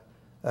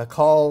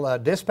call a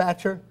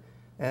dispatcher,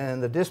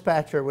 and the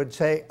dispatcher would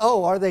say,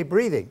 "Oh, are they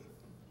breathing?"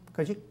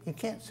 Because you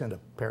can't send a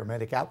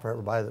paramedic out for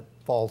everybody that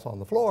falls on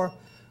the floor.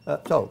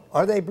 So,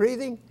 are they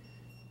breathing?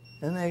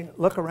 And they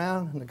look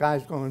around, and the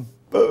guy's going,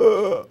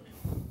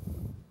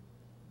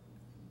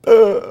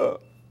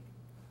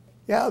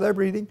 yeah, they're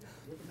breathing.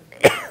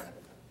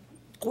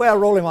 Well,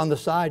 roll him on the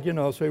side, you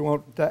know, so he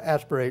won't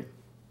aspirate.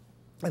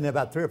 And then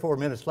about 3 or 4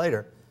 minutes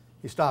later,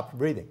 he stops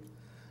breathing.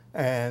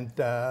 And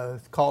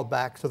called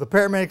back. So the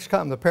paramedics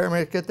come. The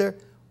paramedics get there.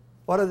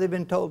 What have they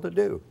been told to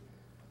do?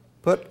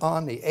 Put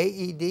on the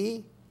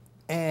AED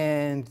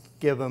and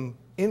give them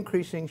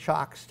increasing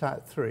shocks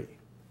type 3.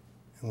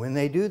 And when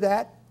they do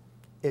that,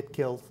 it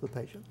kills the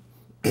patient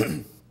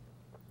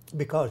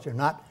because you're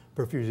not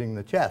perfusing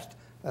the chest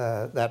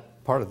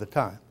that part of the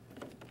time.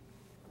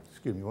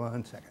 Excuse me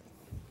 1 second.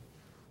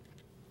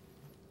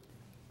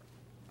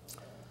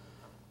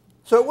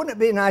 So wouldn't it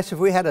be nice if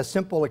we had a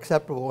simple,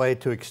 acceptable way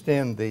to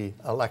extend the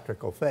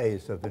electrical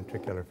phase of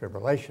ventricular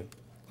fibrillation?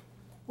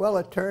 Well,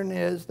 the turn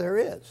is there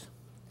is.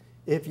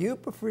 If you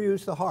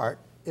perfuse the heart,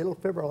 it'll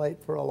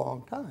fibrillate for a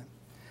long time.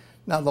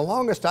 Now, the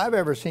longest I've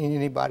ever seen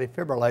anybody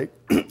fibrillate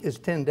is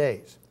 10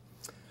 days.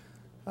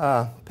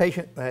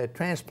 Patient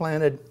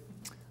transplanted,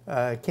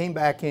 came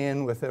back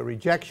in with a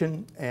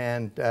rejection,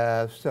 and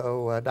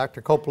so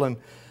Dr. Copeland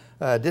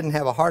didn't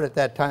have a heart at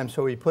that time,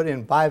 so he put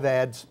in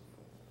bivads.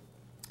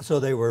 So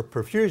they were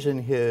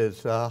perfusing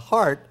his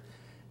heart.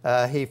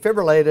 He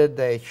fibrillated.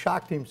 They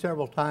shocked him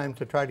several times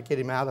to try to get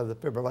him out of the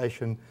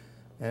fibrillation,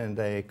 and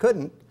they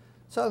couldn't.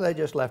 So they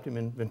just left him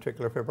in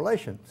ventricular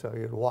fibrillation. So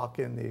you'd walk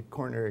in the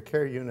coronary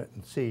care unit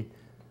and see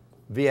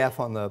VF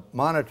on the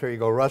monitor. You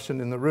go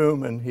rushing in the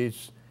room, and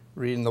he's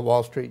reading the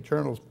Wall Street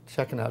Journal,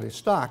 checking out his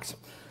stocks.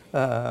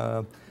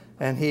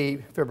 And he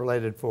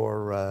fibrillated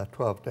for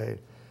 12 days.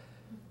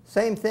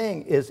 Same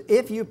thing is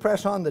if you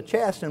press on the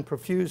chest and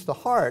perfuse the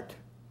heart,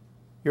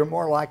 you're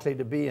more likely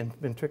to be in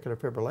ventricular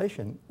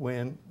fibrillation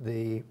when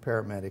the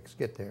paramedics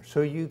get there.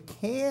 So you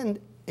can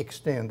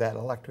extend that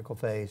electrical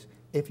phase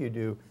if you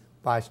do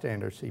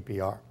bystander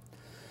CPR.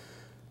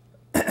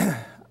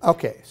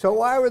 Okay, so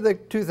why were the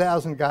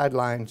 2000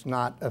 guidelines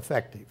not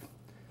effective?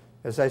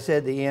 As I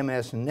said, the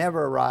EMS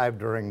never arrived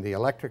during the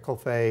electrical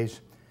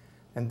phase.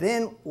 And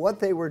then what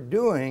they were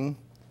doing,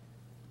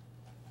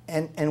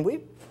 and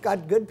we've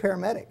got good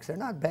paramedics. They're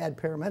not bad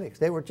paramedics.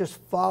 They were just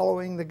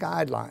following the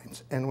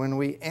guidelines. And when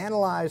we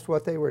analyzed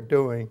what they were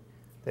doing,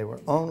 they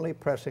were only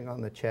pressing on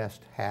the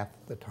chest half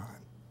the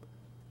time.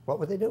 What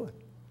were they doing?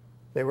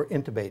 They were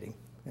intubating,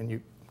 and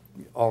you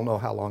all know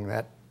how long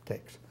that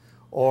takes.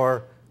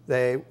 Or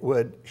they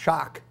would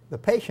shock the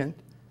patient,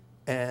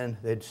 and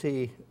they'd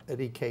see an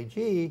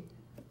EKG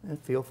and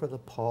feel for the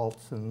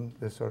pulse and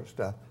this sort of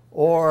stuff.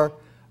 Or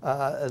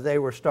they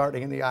were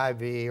starting in the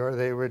IV, or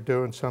they were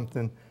doing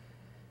something.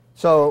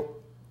 So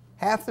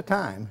half the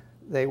time,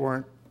 they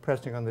weren't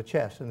pressing on the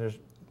chest, and there's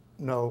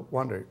no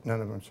wonder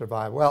none of them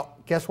survived. Well,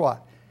 guess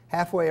what?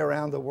 Halfway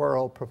around the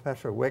world,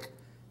 Professor Wick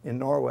in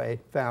Norway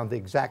found the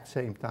exact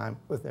same time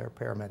with their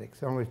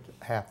paramedics, only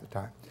half the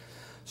time.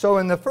 So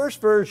in the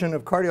first version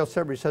of cardiac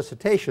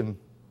resuscitation,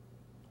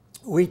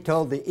 we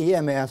told the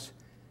EMS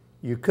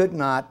you could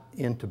not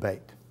intubate.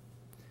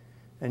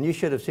 And you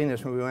should have seen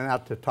this when we went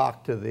out to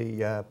talk to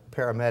the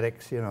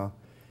paramedics, you know.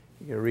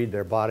 You can read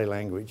their body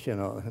language, you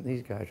know.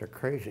 These guys are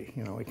crazy,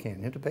 you know, we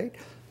can't intubate.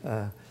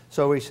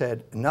 So we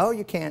said, no,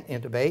 you can't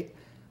intubate.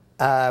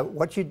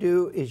 What you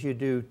do is you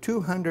do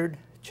 200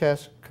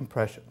 chest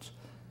compressions.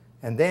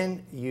 And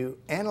then you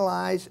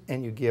analyze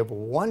and you give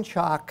one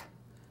shock.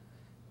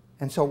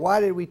 And so why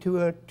did we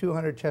do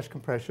 200 chest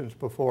compressions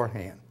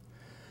beforehand?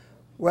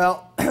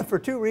 Well, for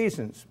two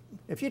reasons.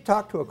 If you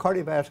talk to a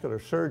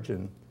cardiovascular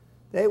surgeon,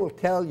 they will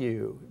tell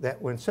you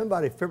that when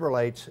somebody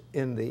fibrillates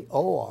in the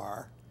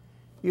OR,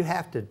 you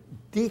have to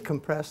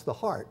decompress the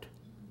heart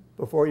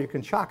before you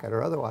can shock it,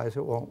 or otherwise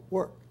it won't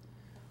work.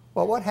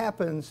 Well, what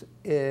happens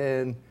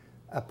in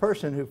a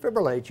person who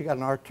fibrillates, you got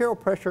an arterial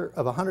pressure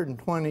of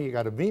 120, you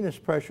got a venous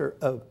pressure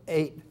of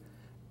 8,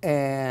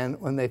 and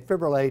when they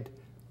fibrillate,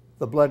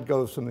 the blood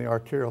goes from the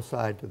arterial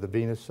side to the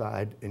venous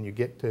side, and you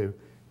get to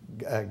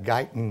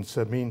Guyton's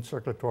mean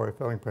circulatory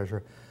filling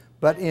pressure.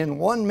 But in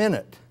 1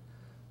 minute,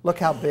 look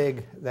how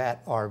big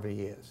that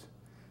RV is.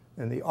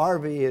 And the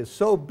RV is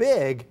so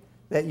big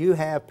that you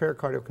have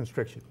pericardial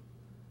constriction.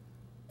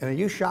 And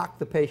you shock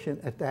the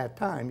patient at that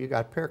time, you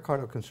got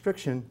pericardial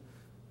constriction,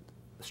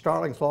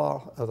 Starling's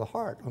law of the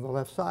heart on the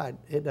left side,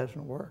 it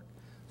doesn't work.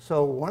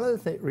 So one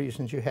of the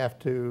reasons you have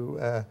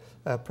to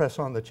press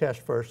on the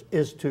chest first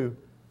is to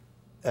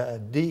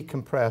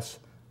decompress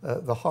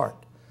the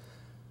heart.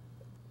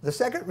 The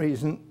second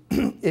reason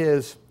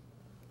is,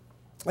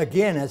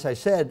 again, as I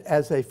said,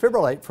 as they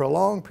fibrillate for a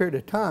long period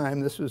of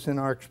time, this was in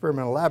our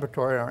experimental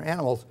laboratory, our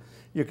animals,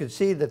 you could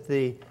see that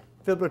the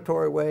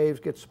fibrillatory waves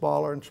get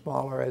smaller and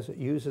smaller as it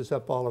uses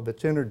up all of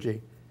its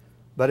energy.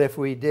 But if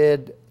we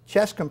did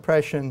chest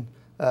compression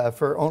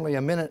for only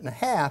a minute and a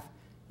half,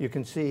 you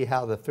can see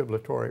how the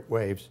fibrillatory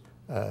waves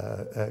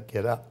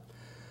get up.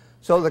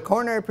 So the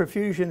coronary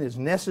perfusion is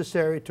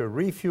necessary to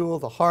refuel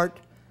the heart.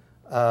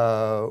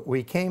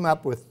 We came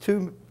up with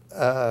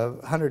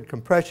 200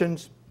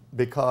 compressions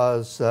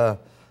because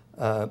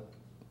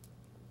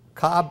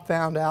Cobb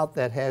found out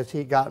that as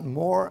he got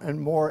more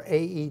and more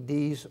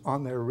AEDs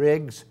on their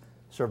rigs,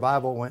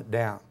 survival went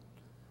down.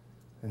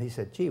 And he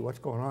said, gee, what's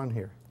going on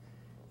here?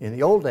 In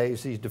the old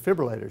days, these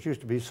defibrillators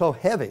used to be so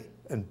heavy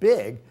and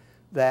big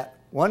that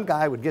one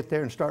guy would get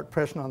there and start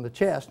pressing on the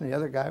chest, and the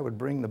other guy would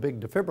bring the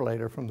big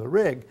defibrillator from the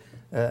rig,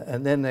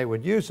 and then they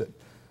would use it.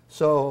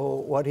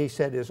 So what he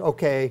said is,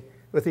 okay,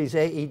 with these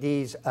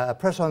AEDs,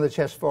 press on the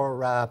chest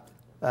for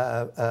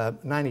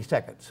 90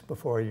 seconds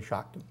before you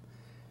shocked them.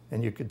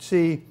 And you could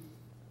see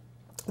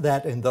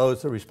that in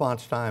those, the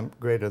response time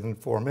greater than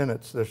 4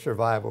 minutes, the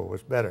survival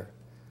was better.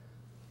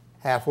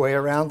 Halfway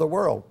around the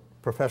world,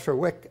 Professor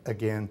Wick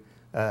again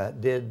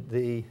did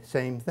the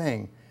same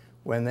thing.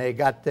 When they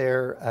got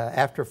there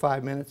after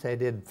 5 minutes, they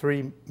did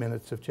 3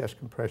 minutes of chest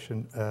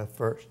compression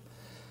first.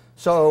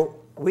 So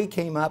we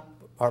came up,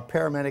 our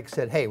paramedics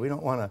said, hey, we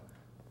don't have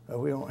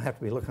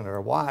to be looking at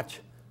our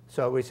watch.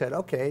 So we said,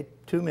 okay,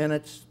 2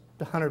 minutes,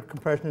 100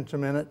 compressions a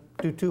minute,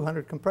 do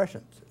 200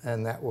 compressions,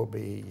 and that will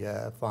be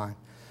fine.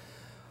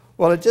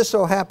 Well, it just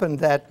so happened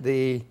that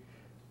the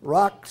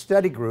ROC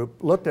study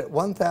group looked at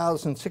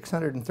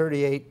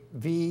 1,638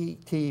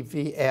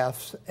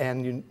 VTVFs,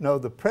 and you know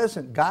the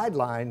present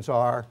guidelines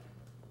are,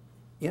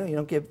 you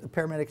don't give the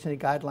paramedics any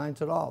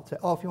guidelines at all. Say,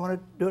 oh, if you want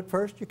to do it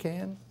first, you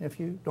can.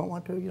 If you don't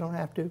want to, you don't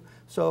have to.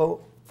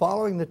 So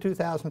following the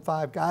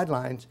 2005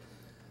 guidelines,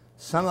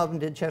 some of them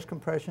did chest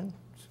compression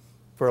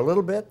for a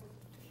little bit,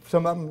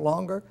 some of them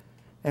longer,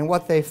 and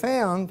what they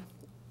found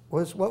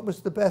was, what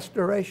was the best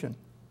duration?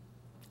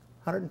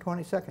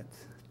 120 seconds,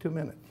 2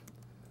 minutes.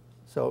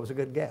 So it was a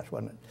good guess,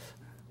 wasn't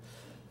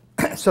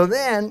it? So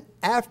then,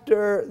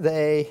 after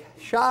they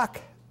shock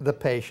the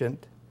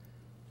patient,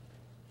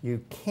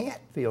 you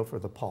can't feel for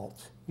the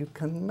pulse. You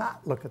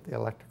cannot look at the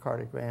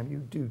electrocardiogram. You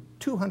do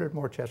 200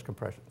 more chest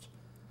compressions.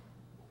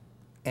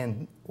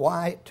 And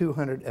why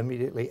 200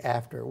 immediately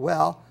after?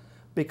 Well,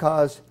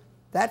 because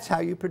that's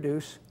how you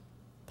produce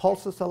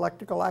pulseless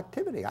electrical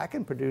activity. I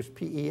can produce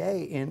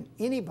PEA in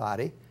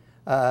anybody.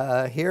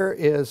 Here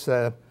is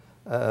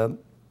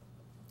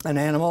an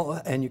animal,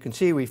 and you can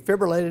see we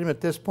fibrillated him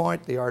at this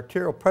point. The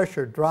arterial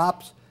pressure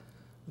drops.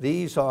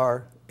 These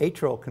are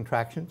atrial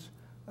contractions,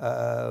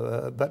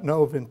 but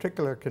no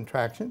ventricular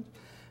contractions.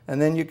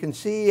 And then you can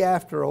see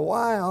after a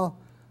while,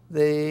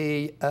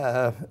 the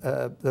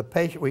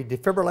patient, we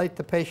defibrillate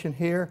the patient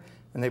here,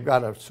 and they've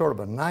got a sort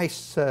of a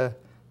nice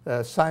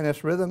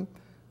sinus rhythm,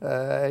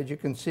 as you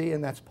can see,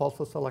 and that's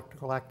pulseless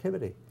electrical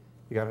activity.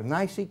 You got a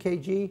nice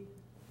EKG,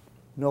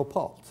 no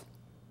pulse.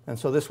 And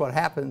so this, what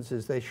happens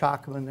is they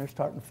shock them and they're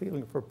starting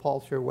feeling for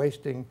pulse. You're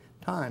wasting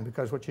time,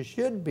 because what you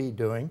should be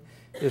doing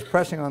is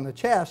pressing on the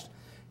chest.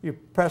 You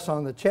press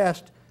on the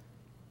chest,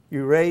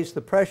 you raise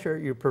the pressure,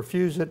 you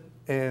perfuse it,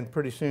 and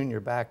pretty soon you're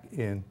back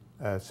in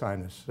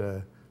sinus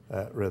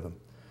rhythm.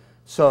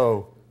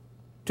 So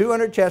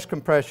 200 chest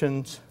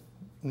compressions,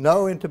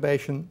 no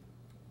intubation.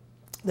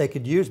 They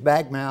could use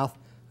bag mouth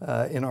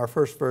in our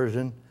first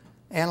version,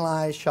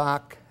 analyze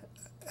shock,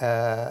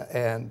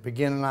 and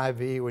begin an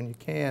IV when you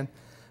can,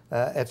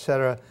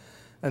 etc.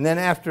 And then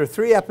after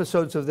 3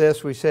 episodes of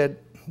this, we said,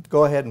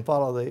 go ahead and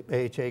follow the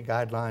AHA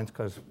guidelines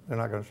because they're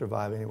not going to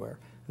survive anywhere.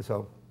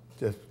 So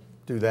just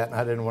do that, and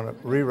I didn't want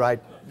to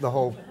rewrite the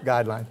whole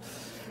guideline.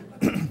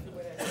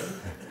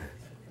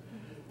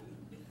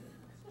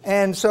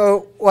 And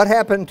so what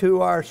happened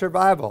to our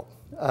survival?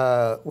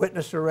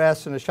 Witness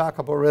arrest and a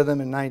shockable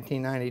rhythm in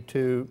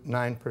 1992,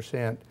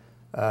 9%,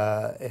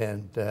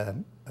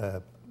 and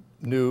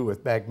new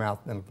with bag mouth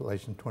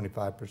ventilation,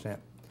 25%.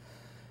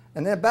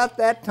 And then about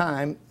that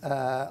time,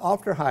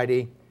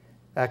 Alter-Heide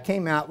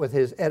came out with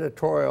his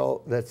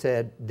editorial that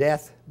said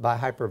death by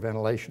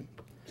hyperventilation.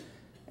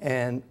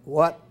 And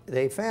what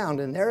they found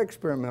in their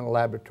experimental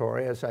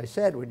laboratory, as I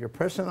said, when you're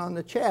pressing on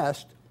the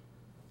chest,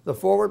 the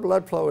forward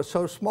blood flow is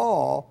so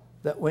small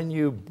that when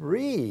you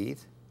breathe,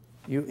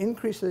 you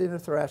increase the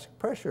intrathoracic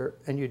pressure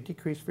and you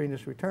decrease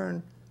venous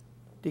return,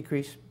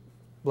 decrease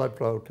blood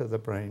flow to the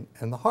brain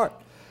and the heart.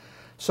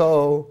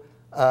 So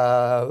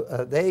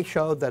they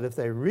showed that if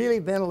they really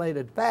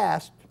ventilated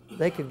fast,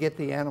 they could get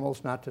the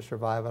animals not to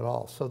survive at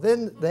all. So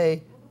then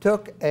they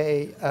took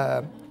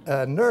a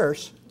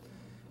nurse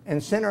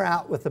and sent her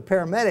out with the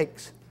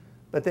paramedics,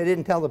 but they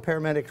didn't tell the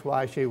paramedics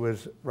why she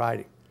was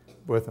riding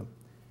with them.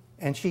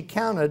 And she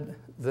counted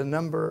the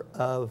number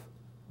of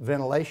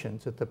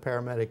ventilations that the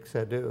paramedics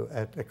do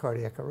at the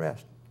cardiac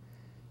arrest.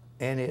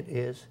 And it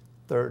is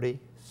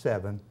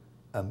 37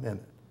 a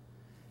minute.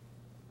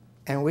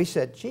 And we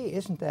said, gee,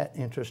 isn't that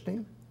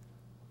interesting?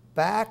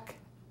 Back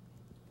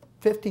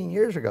 15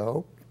 years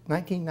ago,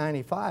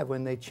 1995,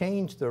 when they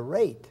changed the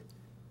rate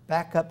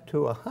back up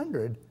to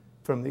 100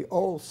 from the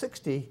old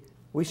 60,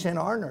 we sent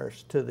our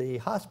nurse to the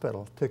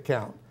hospital to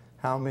count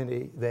how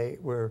many they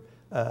were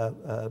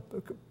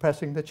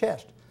pressing the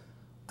chest.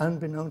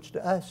 Unbeknownst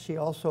to us, she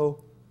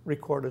also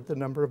recorded the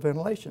number of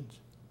ventilations,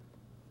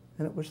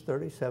 and it was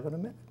 37 a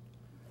minute.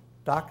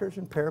 Doctors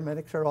and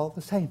paramedics are all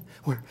the same.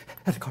 We're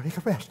at a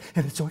cardiac arrest,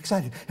 and it's so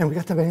exciting, and we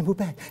got the bamboo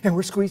bag, and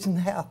we're squeezing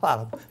the hell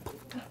out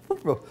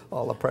of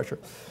all the pressure.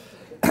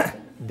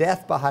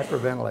 Death by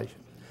hyperventilation.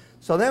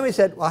 So then we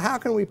said, well, how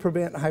can we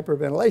prevent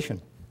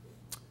hyperventilation?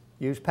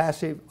 Use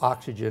passive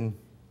oxygen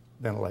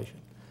ventilation.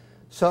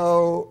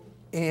 So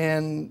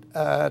in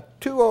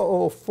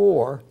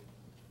 2004,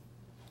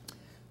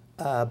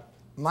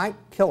 Mike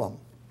Killam,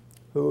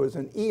 who was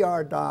an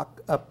ER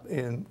doc up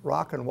in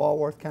Rock and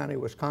Walworth County,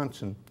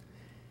 Wisconsin,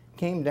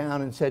 came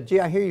down and said, gee,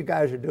 I hear you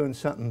guys are doing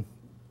something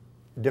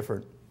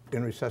different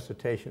in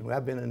resuscitation.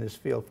 I've been in this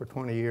field for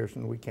 20 years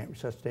and we can't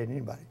resuscitate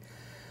anybody.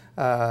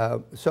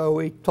 So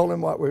we told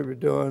him what we were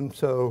doing.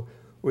 So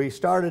we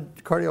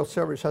started cardiac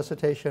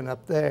resuscitation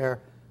up there,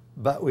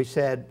 but we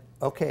said,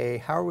 okay,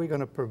 how are we going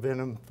to prevent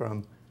them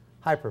from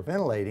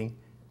hyperventilating?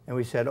 And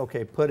we said,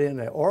 okay, put in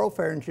an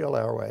oropharyngeal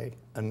airway,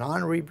 a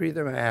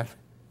non-rebreather mask,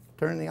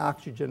 turn the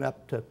oxygen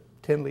up to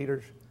 10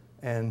 liters,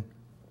 and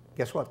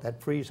guess what?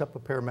 That frees up a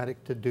paramedic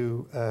to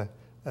do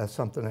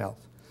something else.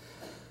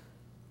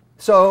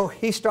 So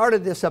he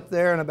started this up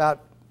there, and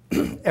about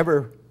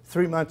every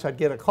 3 months I'd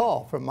get a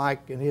call from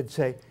Mike, and he'd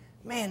say,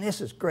 man,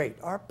 this is great.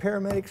 Our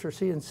paramedics are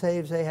seeing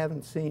saves they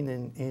haven't seen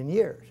in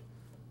years.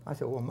 I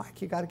said, well,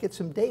 Mike, you got to get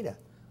some data.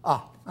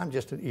 Ah, I'm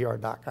just an ER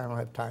doc. I don't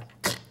have time.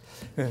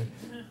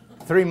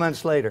 3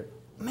 months later,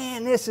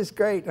 man, this is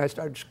great. And I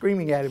started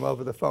screaming at him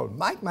over the phone,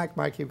 Mike, Mike,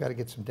 Mike, you've got to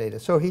get some data.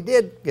 So he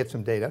did get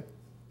some data.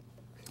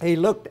 He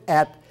looked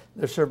at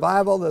the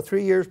survival the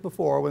 3 years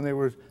before when they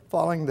were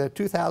following the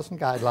 2000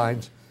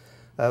 guidelines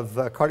of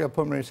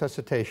cardiopulmonary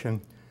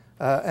resuscitation,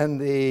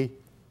 and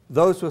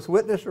those with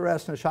witness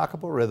arrest and a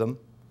shockable rhythm,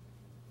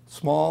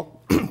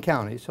 small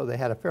counties, so they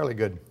had a fairly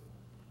good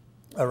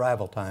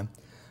arrival time,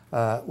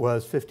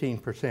 was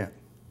 15%.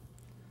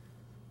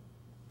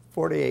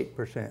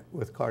 48%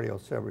 with cardiac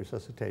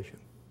resuscitation.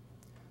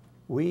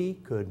 We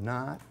could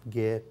not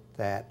get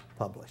that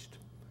published.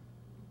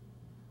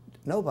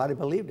 Nobody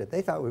believed it.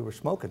 They thought we were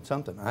smoking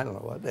something. I don't know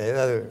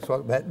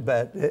what,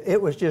 but it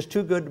was just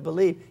too good to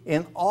believe.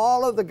 In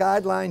all of the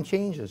guideline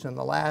changes in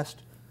the last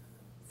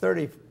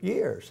 30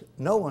 years,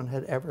 no one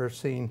had ever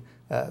seen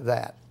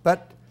that.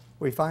 But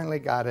we finally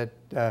got it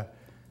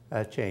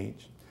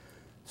changed.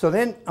 So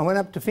then I went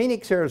up to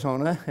Phoenix,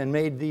 Arizona, and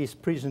made these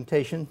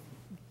presentations.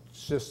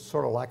 It's just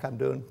sort of like I'm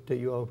doing to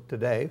you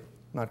today,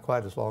 not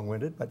quite as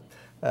long-winded, but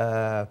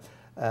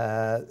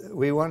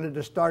we wanted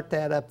to start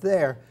that up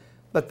there.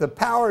 But the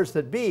powers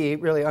that be,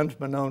 really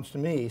unbeknownst to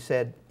me,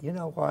 said, you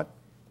know what,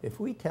 if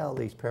we tell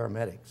these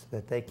paramedics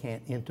that they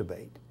can't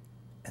intubate,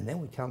 and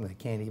then we tell them they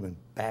can't even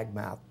bag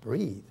mouth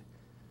breathe,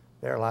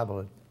 they're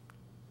liable to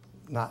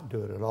not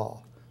do it at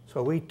all.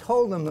 So we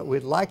told them that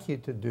we'd like you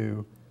to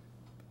do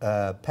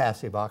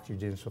passive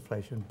oxygen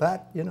insufflation,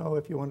 but you know,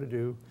 if you want to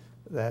do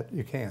that,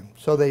 you can.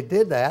 So they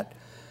did that.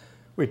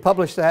 We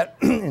published that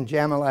in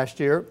JAMA last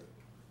year.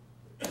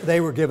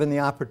 They were given the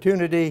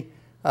opportunity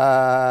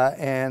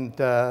and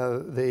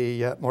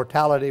the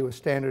mortality with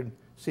standard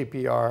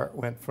CPR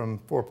went from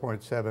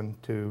 4.7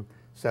 to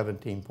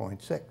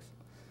 17.6.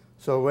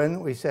 So when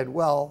we said,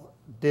 well,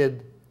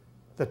 did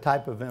the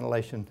type of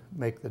ventilation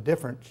make the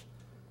difference?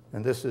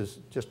 And this is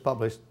just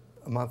published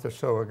a month or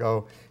so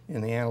ago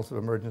in the Annals of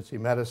Emergency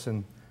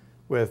Medicine,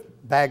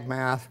 with bag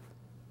mask,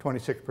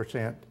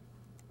 26%,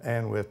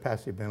 and with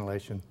passive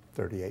ventilation,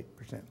 38%.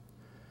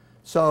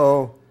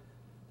 So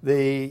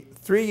the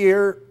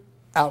 3-year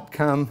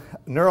outcome,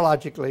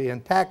 neurologically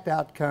intact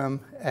outcome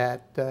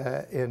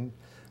in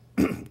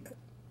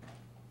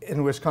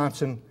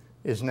Wisconsin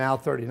is now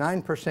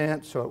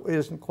 39%, so it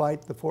isn't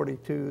quite the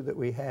 42 that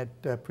we had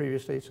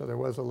previously, so there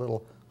was a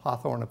little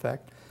Hawthorne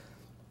effect.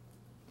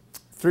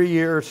 3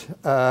 years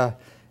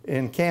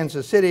in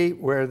Kansas City,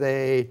 where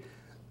they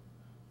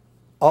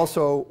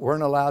also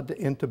weren't allowed to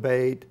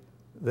intubate.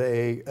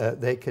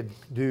 They could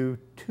do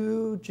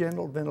 2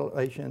 general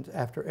ventilations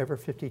after every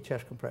 50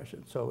 chest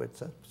compressions, so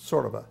it's a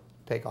sort of a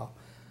takeoff.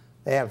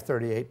 They have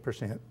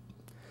 38%.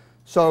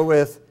 So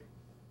with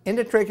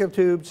endotracheal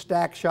tubes,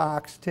 stack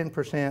shocks,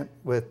 10%,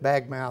 with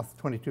bag mouth,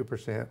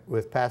 22%,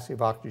 with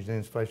passive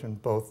oxygen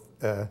insufflation, both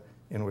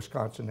in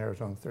Wisconsin and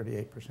Arizona,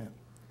 38%.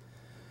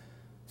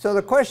 So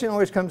the question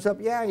always comes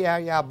up,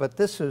 yeah, but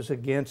this is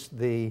against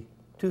the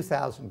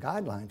 2000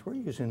 guidelines. We're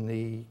using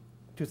the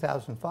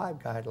 2005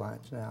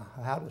 guidelines now.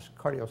 How does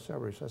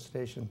cardiovascular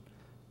resuscitation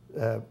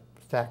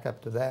stack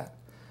up to that?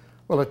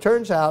 Well, it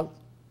turns out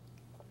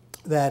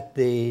that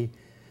the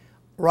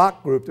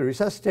ROC group, the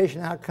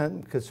Resuscitation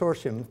Outcome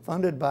Consortium,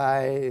 funded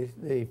by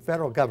the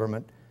federal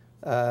government,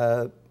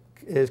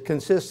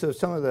 consists of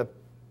some of the,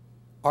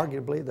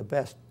 arguably, the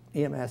best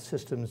EMS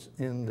systems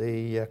in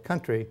the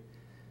country.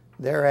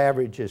 Their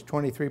average is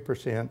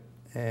 23%,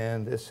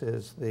 and this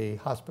is the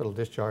hospital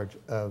discharge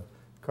of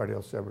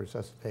cardiovascular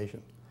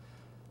resuscitation.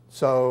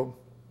 So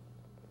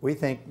we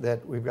think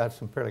that we've got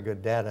some fairly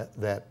good data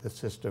that the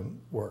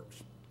system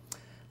works.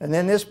 And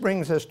then this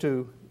brings us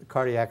to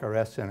cardiac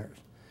arrest centers.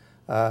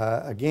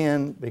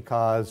 Again,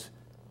 because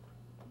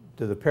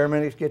do the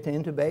paramedics get to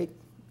intubate?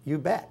 You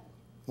bet.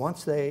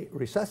 Once they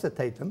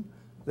resuscitate them,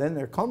 then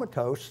they're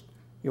comatose.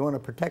 You want to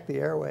protect the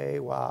airway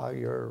while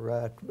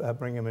you're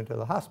bringing them into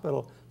the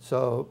hospital,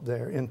 so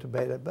they're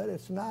intubated. But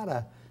it's not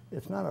a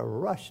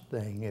rush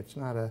thing. It's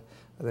not a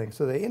thing.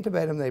 So they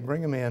intubate them, they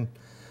bring them in,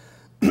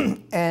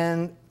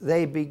 and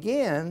they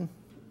begin,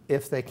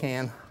 if they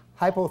can,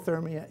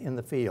 hypothermia in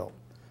the field.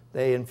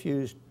 They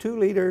infuse 2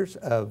 liters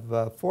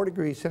of 4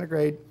 degrees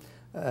centigrade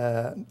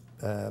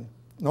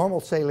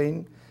normal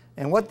saline.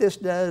 And what this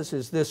does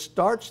is this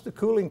starts the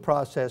cooling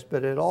process,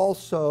 but it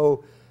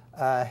also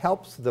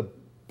helps the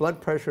blood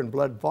pressure and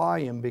blood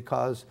volume,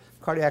 because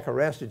cardiac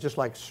arrest is just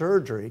like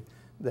surgery,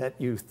 that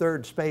you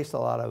third space a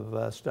lot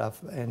of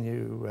stuff, and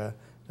you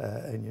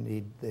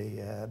need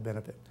the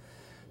benefit.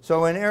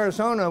 So in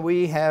Arizona,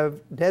 we have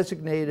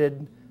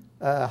designated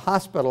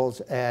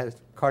hospitals as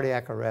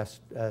cardiac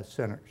arrest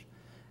centers.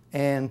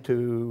 And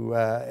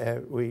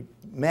we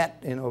met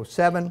in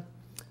 2007,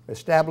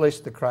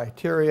 established the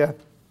criteria.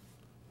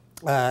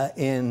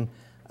 In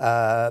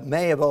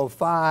May of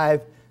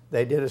 2005,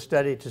 they did a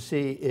study to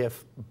see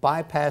if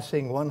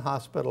bypassing one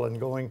hospital and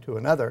going to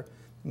another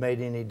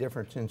made any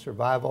difference in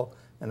survival.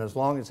 And as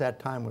long as that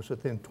time was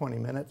within 20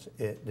 minutes,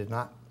 it did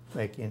not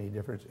make any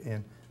difference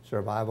in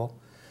survival.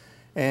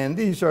 And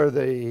these are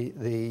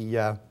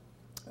the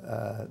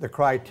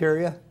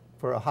criteria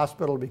for a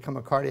hospital to become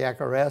a cardiac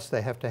arrest.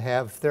 They have to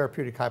have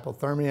therapeutic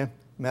hypothermia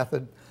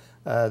method.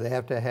 They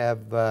have to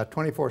have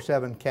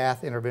 24/7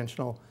 cath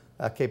interventional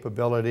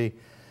capability.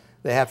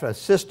 They have a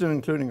system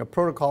including a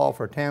protocol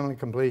for timely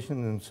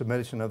completion and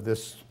submission of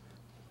this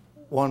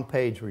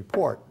one-page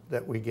report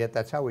that we get.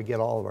 That's how we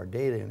get all of our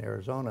data in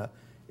Arizona.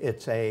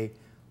 It's a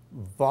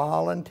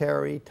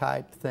voluntary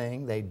type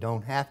thing. They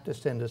don't have to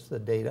send us the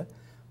data,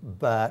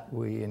 but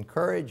we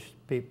encourage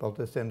people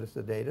to send us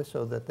the data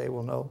so that they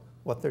will know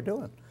what they're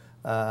doing.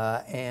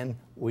 And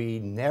we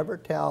never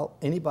tell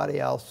anybody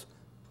else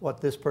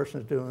what this person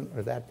is doing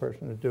or that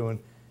person is doing.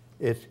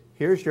 It's,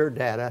 here's your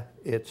data,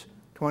 it's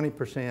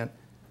 20%,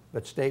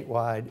 but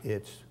statewide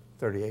it's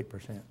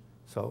 38%.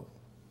 So,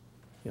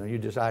 you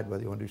decide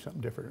whether you want to do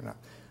something different or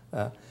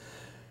not.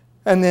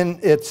 And then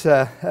it's,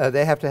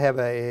 they have to have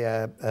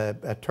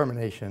a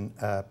termination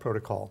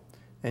protocol.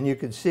 And you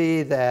can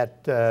see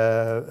that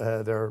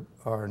there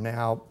are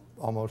now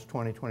almost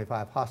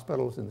 25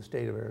 hospitals in the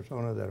state of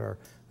Arizona that are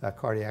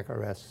cardiac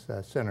arrest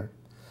centers.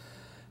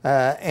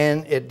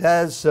 And it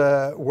does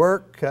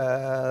work.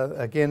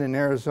 Again, in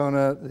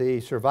Arizona, the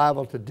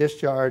survival to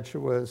discharge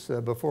was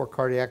before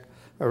cardiac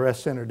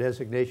arrest center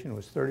designation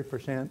was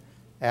 30%.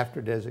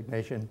 After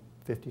designation,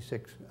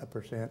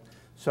 56%.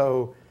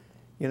 So,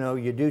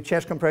 you do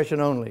chest compression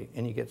only,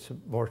 and you get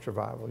some more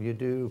survival. You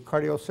do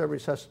cardiovascular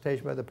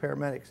resuscitation by the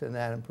paramedics, and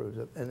that improves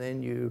it. And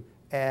then you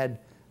add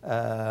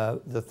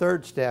the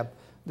third step,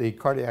 the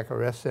cardiac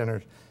arrest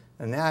centers,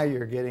 and now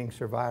you're getting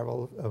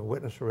survival of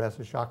witness arrest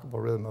and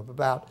shockable rhythm of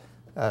about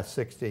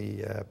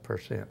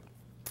 60%.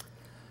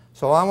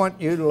 So I want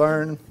you to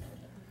learn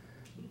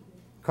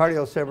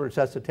Cardiovascular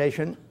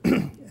resuscitation,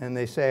 and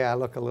they say I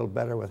look a little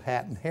better with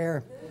hat and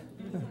hair.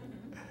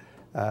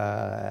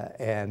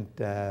 And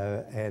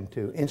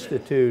to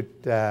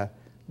institute the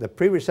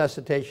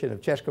pre-resuscitation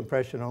of chest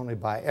compression only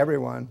by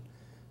everyone,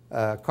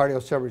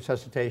 cardiovascular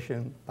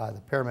resuscitation by the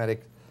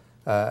paramedics,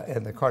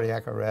 and the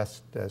cardiac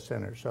arrest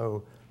center.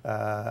 So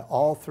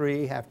all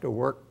three have to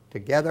work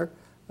together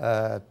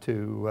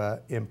to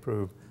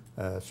improve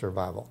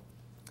survival.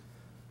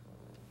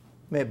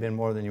 May have been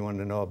more than you wanted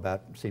to know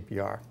about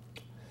CPR.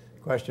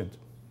 Questions?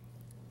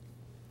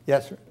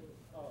 Yes, sir.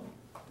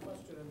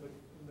 Question in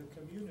the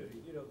community.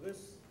 You know,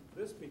 this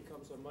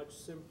becomes a much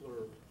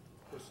simpler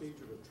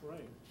procedure to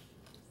train.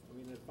 I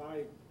mean, if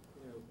I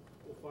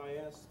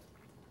asked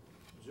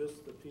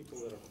just the people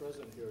that are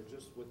present here,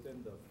 just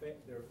within their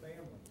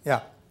family,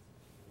 Yeah.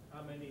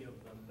 how many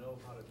of them know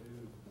how to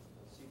do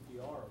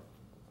CPR?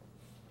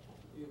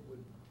 It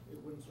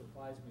wouldn't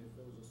surprise me if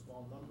it was a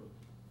small number.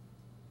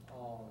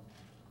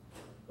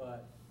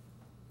 But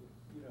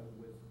you know,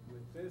 with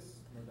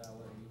this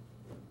modality,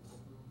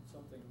 it's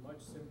something much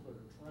simpler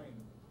to train.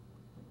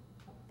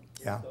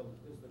 Yeah.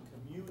 Is the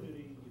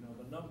community, you know,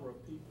 the number of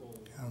people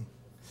that are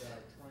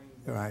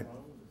trained. Right.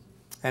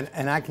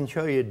 And I can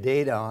show you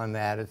data on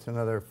that. It's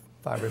another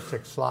 5 or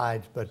 6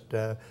 slides, but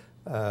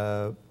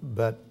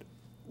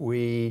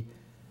we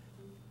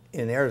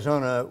in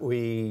Arizona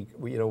we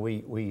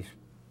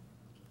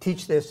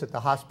teach this at the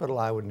hospital.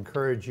 I would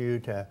encourage you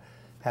to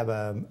have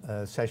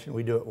a session.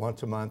 We do it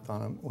once a month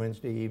on a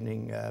Wednesday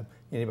evening.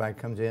 Anybody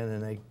comes in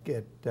and they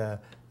get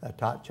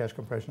taught chest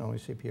compression only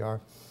CPR.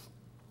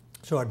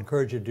 So I'd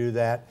encourage you to do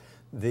that.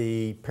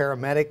 The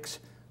paramedics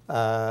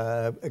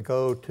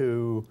go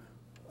to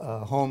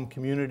home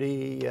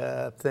community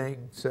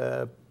things,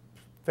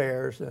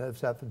 fairs and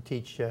stuff, and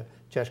teach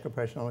chest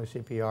compression only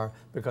CPR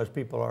because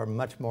people are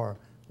much more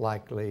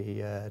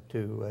likely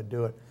to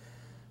do it.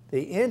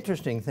 The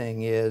interesting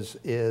thing is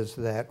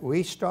that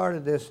we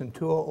started this in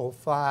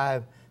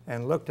 2005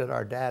 and looked at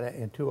our data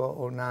in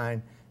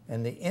 2009,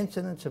 and the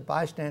incidence of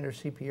bystander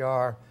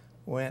CPR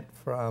went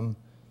from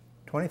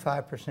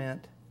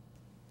 25%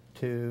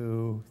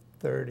 to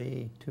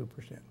 32%.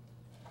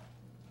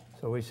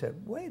 So we said,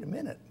 wait a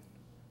minute.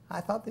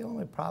 I thought the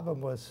only problem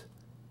was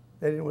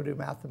they didn't want to do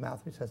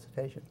mouth-to-mouth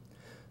resuscitation.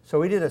 So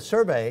we did a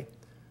survey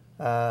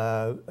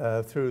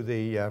through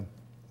the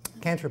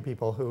cancer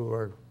people who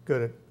are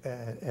good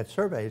at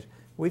surveys.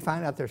 We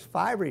find out there's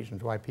 5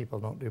 reasons why people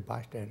don't do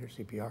bystander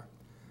CPR.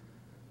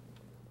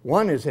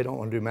 One is they don't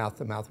want to do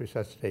mouth-to-mouth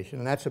resuscitation,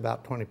 and that's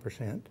about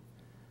 20%.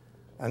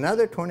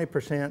 Another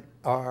 20%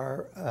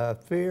 are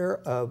fear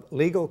of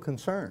legal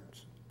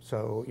concerns.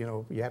 So, you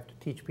know, you have to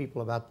teach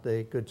people about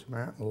the Good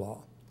Samaritan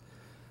law.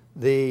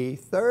 The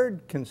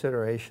third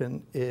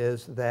consideration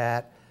is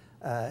that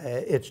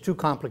it's too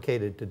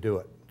complicated to do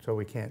it, so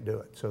we can't do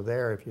it. So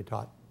there, if you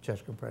taught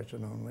chest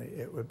compression only,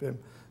 it would be.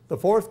 The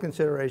fourth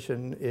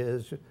consideration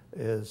is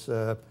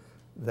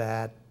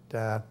that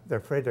they're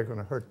afraid they're going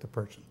to hurt the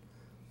person.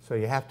 So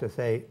you have to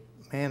say,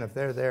 man, if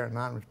they're there and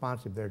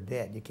non-responsive, they're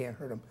dead. You can't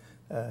hurt them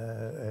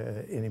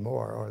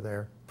anymore, or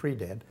they're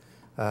pre-dead.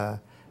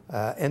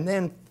 And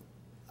then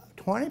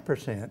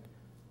 20%,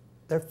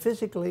 they're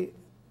physically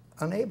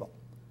unable.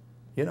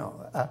 You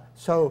know,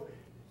 so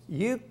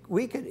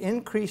we could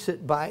increase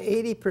it by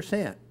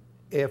 80%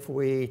 if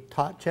we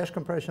taught chest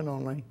compression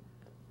only,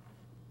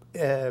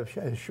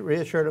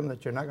 reassured them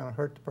that you're not going to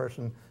hurt the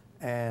person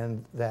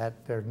and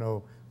that there's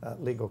no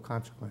legal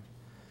consequence.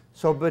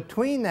 So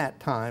between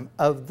that time,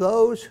 of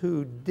those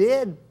who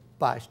did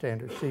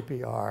bystander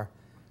CPR,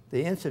 the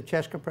incidence of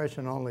chest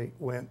compression only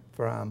went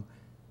from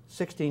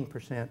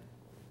 16%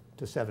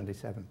 to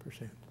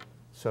 77%.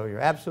 So you're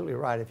absolutely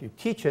right. If you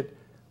teach it,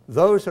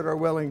 those that are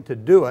willing to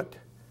do it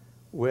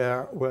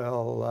are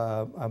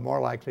more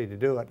likely to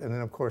do it. And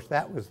then, of course,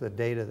 that was the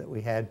data that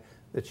we had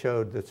that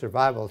showed that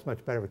survival is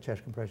much better with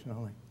chest compression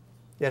only.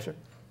 Yes, sir? Did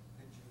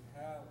you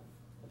have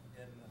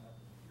in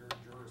your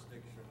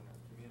jurisdiction or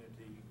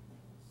community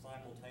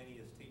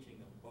simultaneous teaching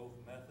of both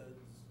methods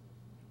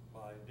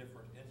by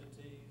different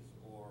entities,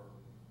 or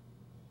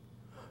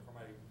from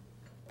a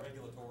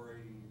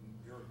regulatory,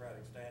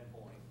 bureaucratic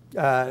standpoint,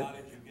 how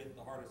did you get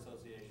the Heart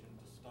Association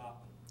to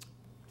stop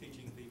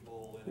teaching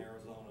people in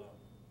Arizona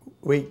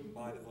by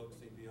the book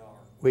CPR?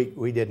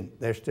 We didn't.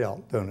 They're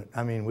still doing it.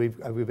 I mean,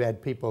 we've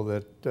had people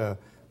that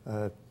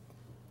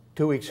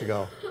 2 weeks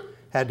ago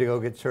had to go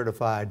get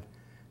certified,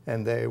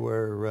 and they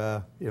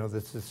were, you know,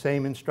 it's the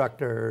same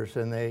instructors,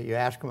 and you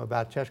ask them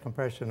about chest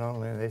compression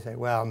only, and they say,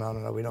 well, no,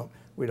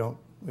 we don't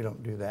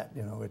do that.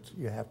 You know,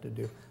 you have to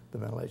do the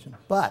ventilation.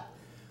 But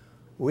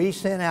we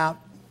sent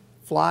out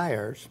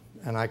flyers,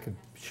 and I could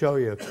show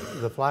you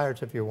the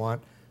flyers if you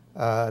want,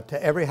 to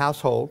every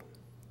household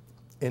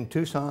in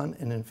Tucson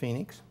and in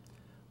Phoenix.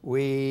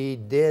 We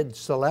did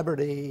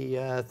celebrity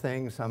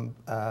things.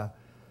 As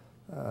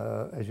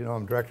you know,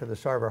 I'm director of the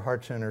Sarver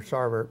Heart Center.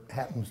 Sarver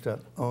happens to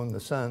own the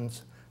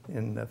Suns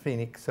in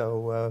Phoenix,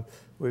 so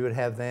we would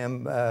have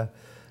them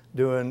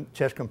doing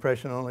chest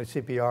compression only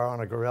CPR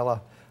on a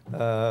gorilla.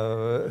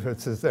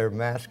 This is their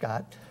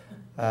mascot.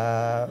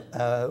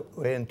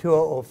 In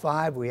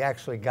 2005, we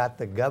actually got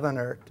the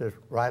governor to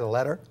write a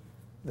letter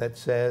that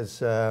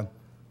says,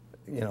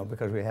 you know,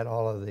 because we had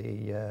all of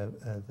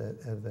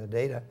the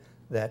data,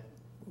 that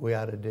we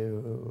ought to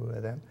do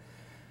them.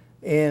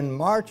 In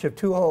March of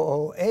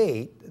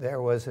 2008,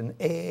 there was an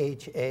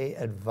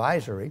AHA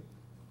advisory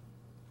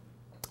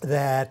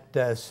that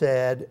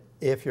said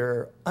if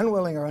you're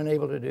unwilling or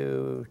unable to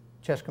do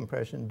chest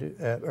compression,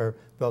 or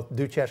both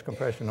do chest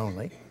compression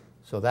only.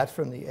 So that's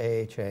from the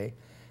AHA.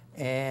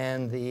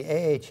 And the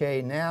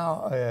AHA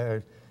now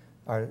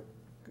are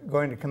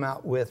going to come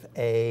out with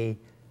a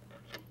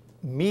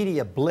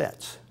media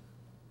blitz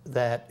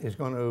that is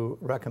going to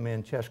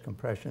recommend chest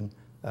compression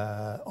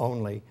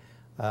only.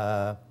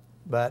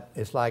 But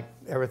it's like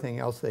everything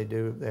else they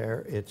do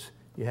there.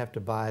 You have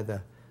to buy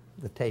the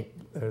tape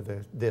or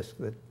the disc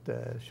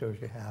that shows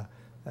you how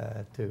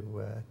to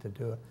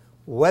do it.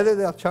 Whether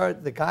they'll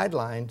chart the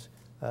guidelines,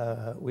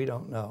 we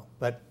don't know.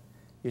 But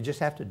you just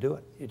have to do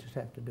it. You just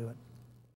have to do it.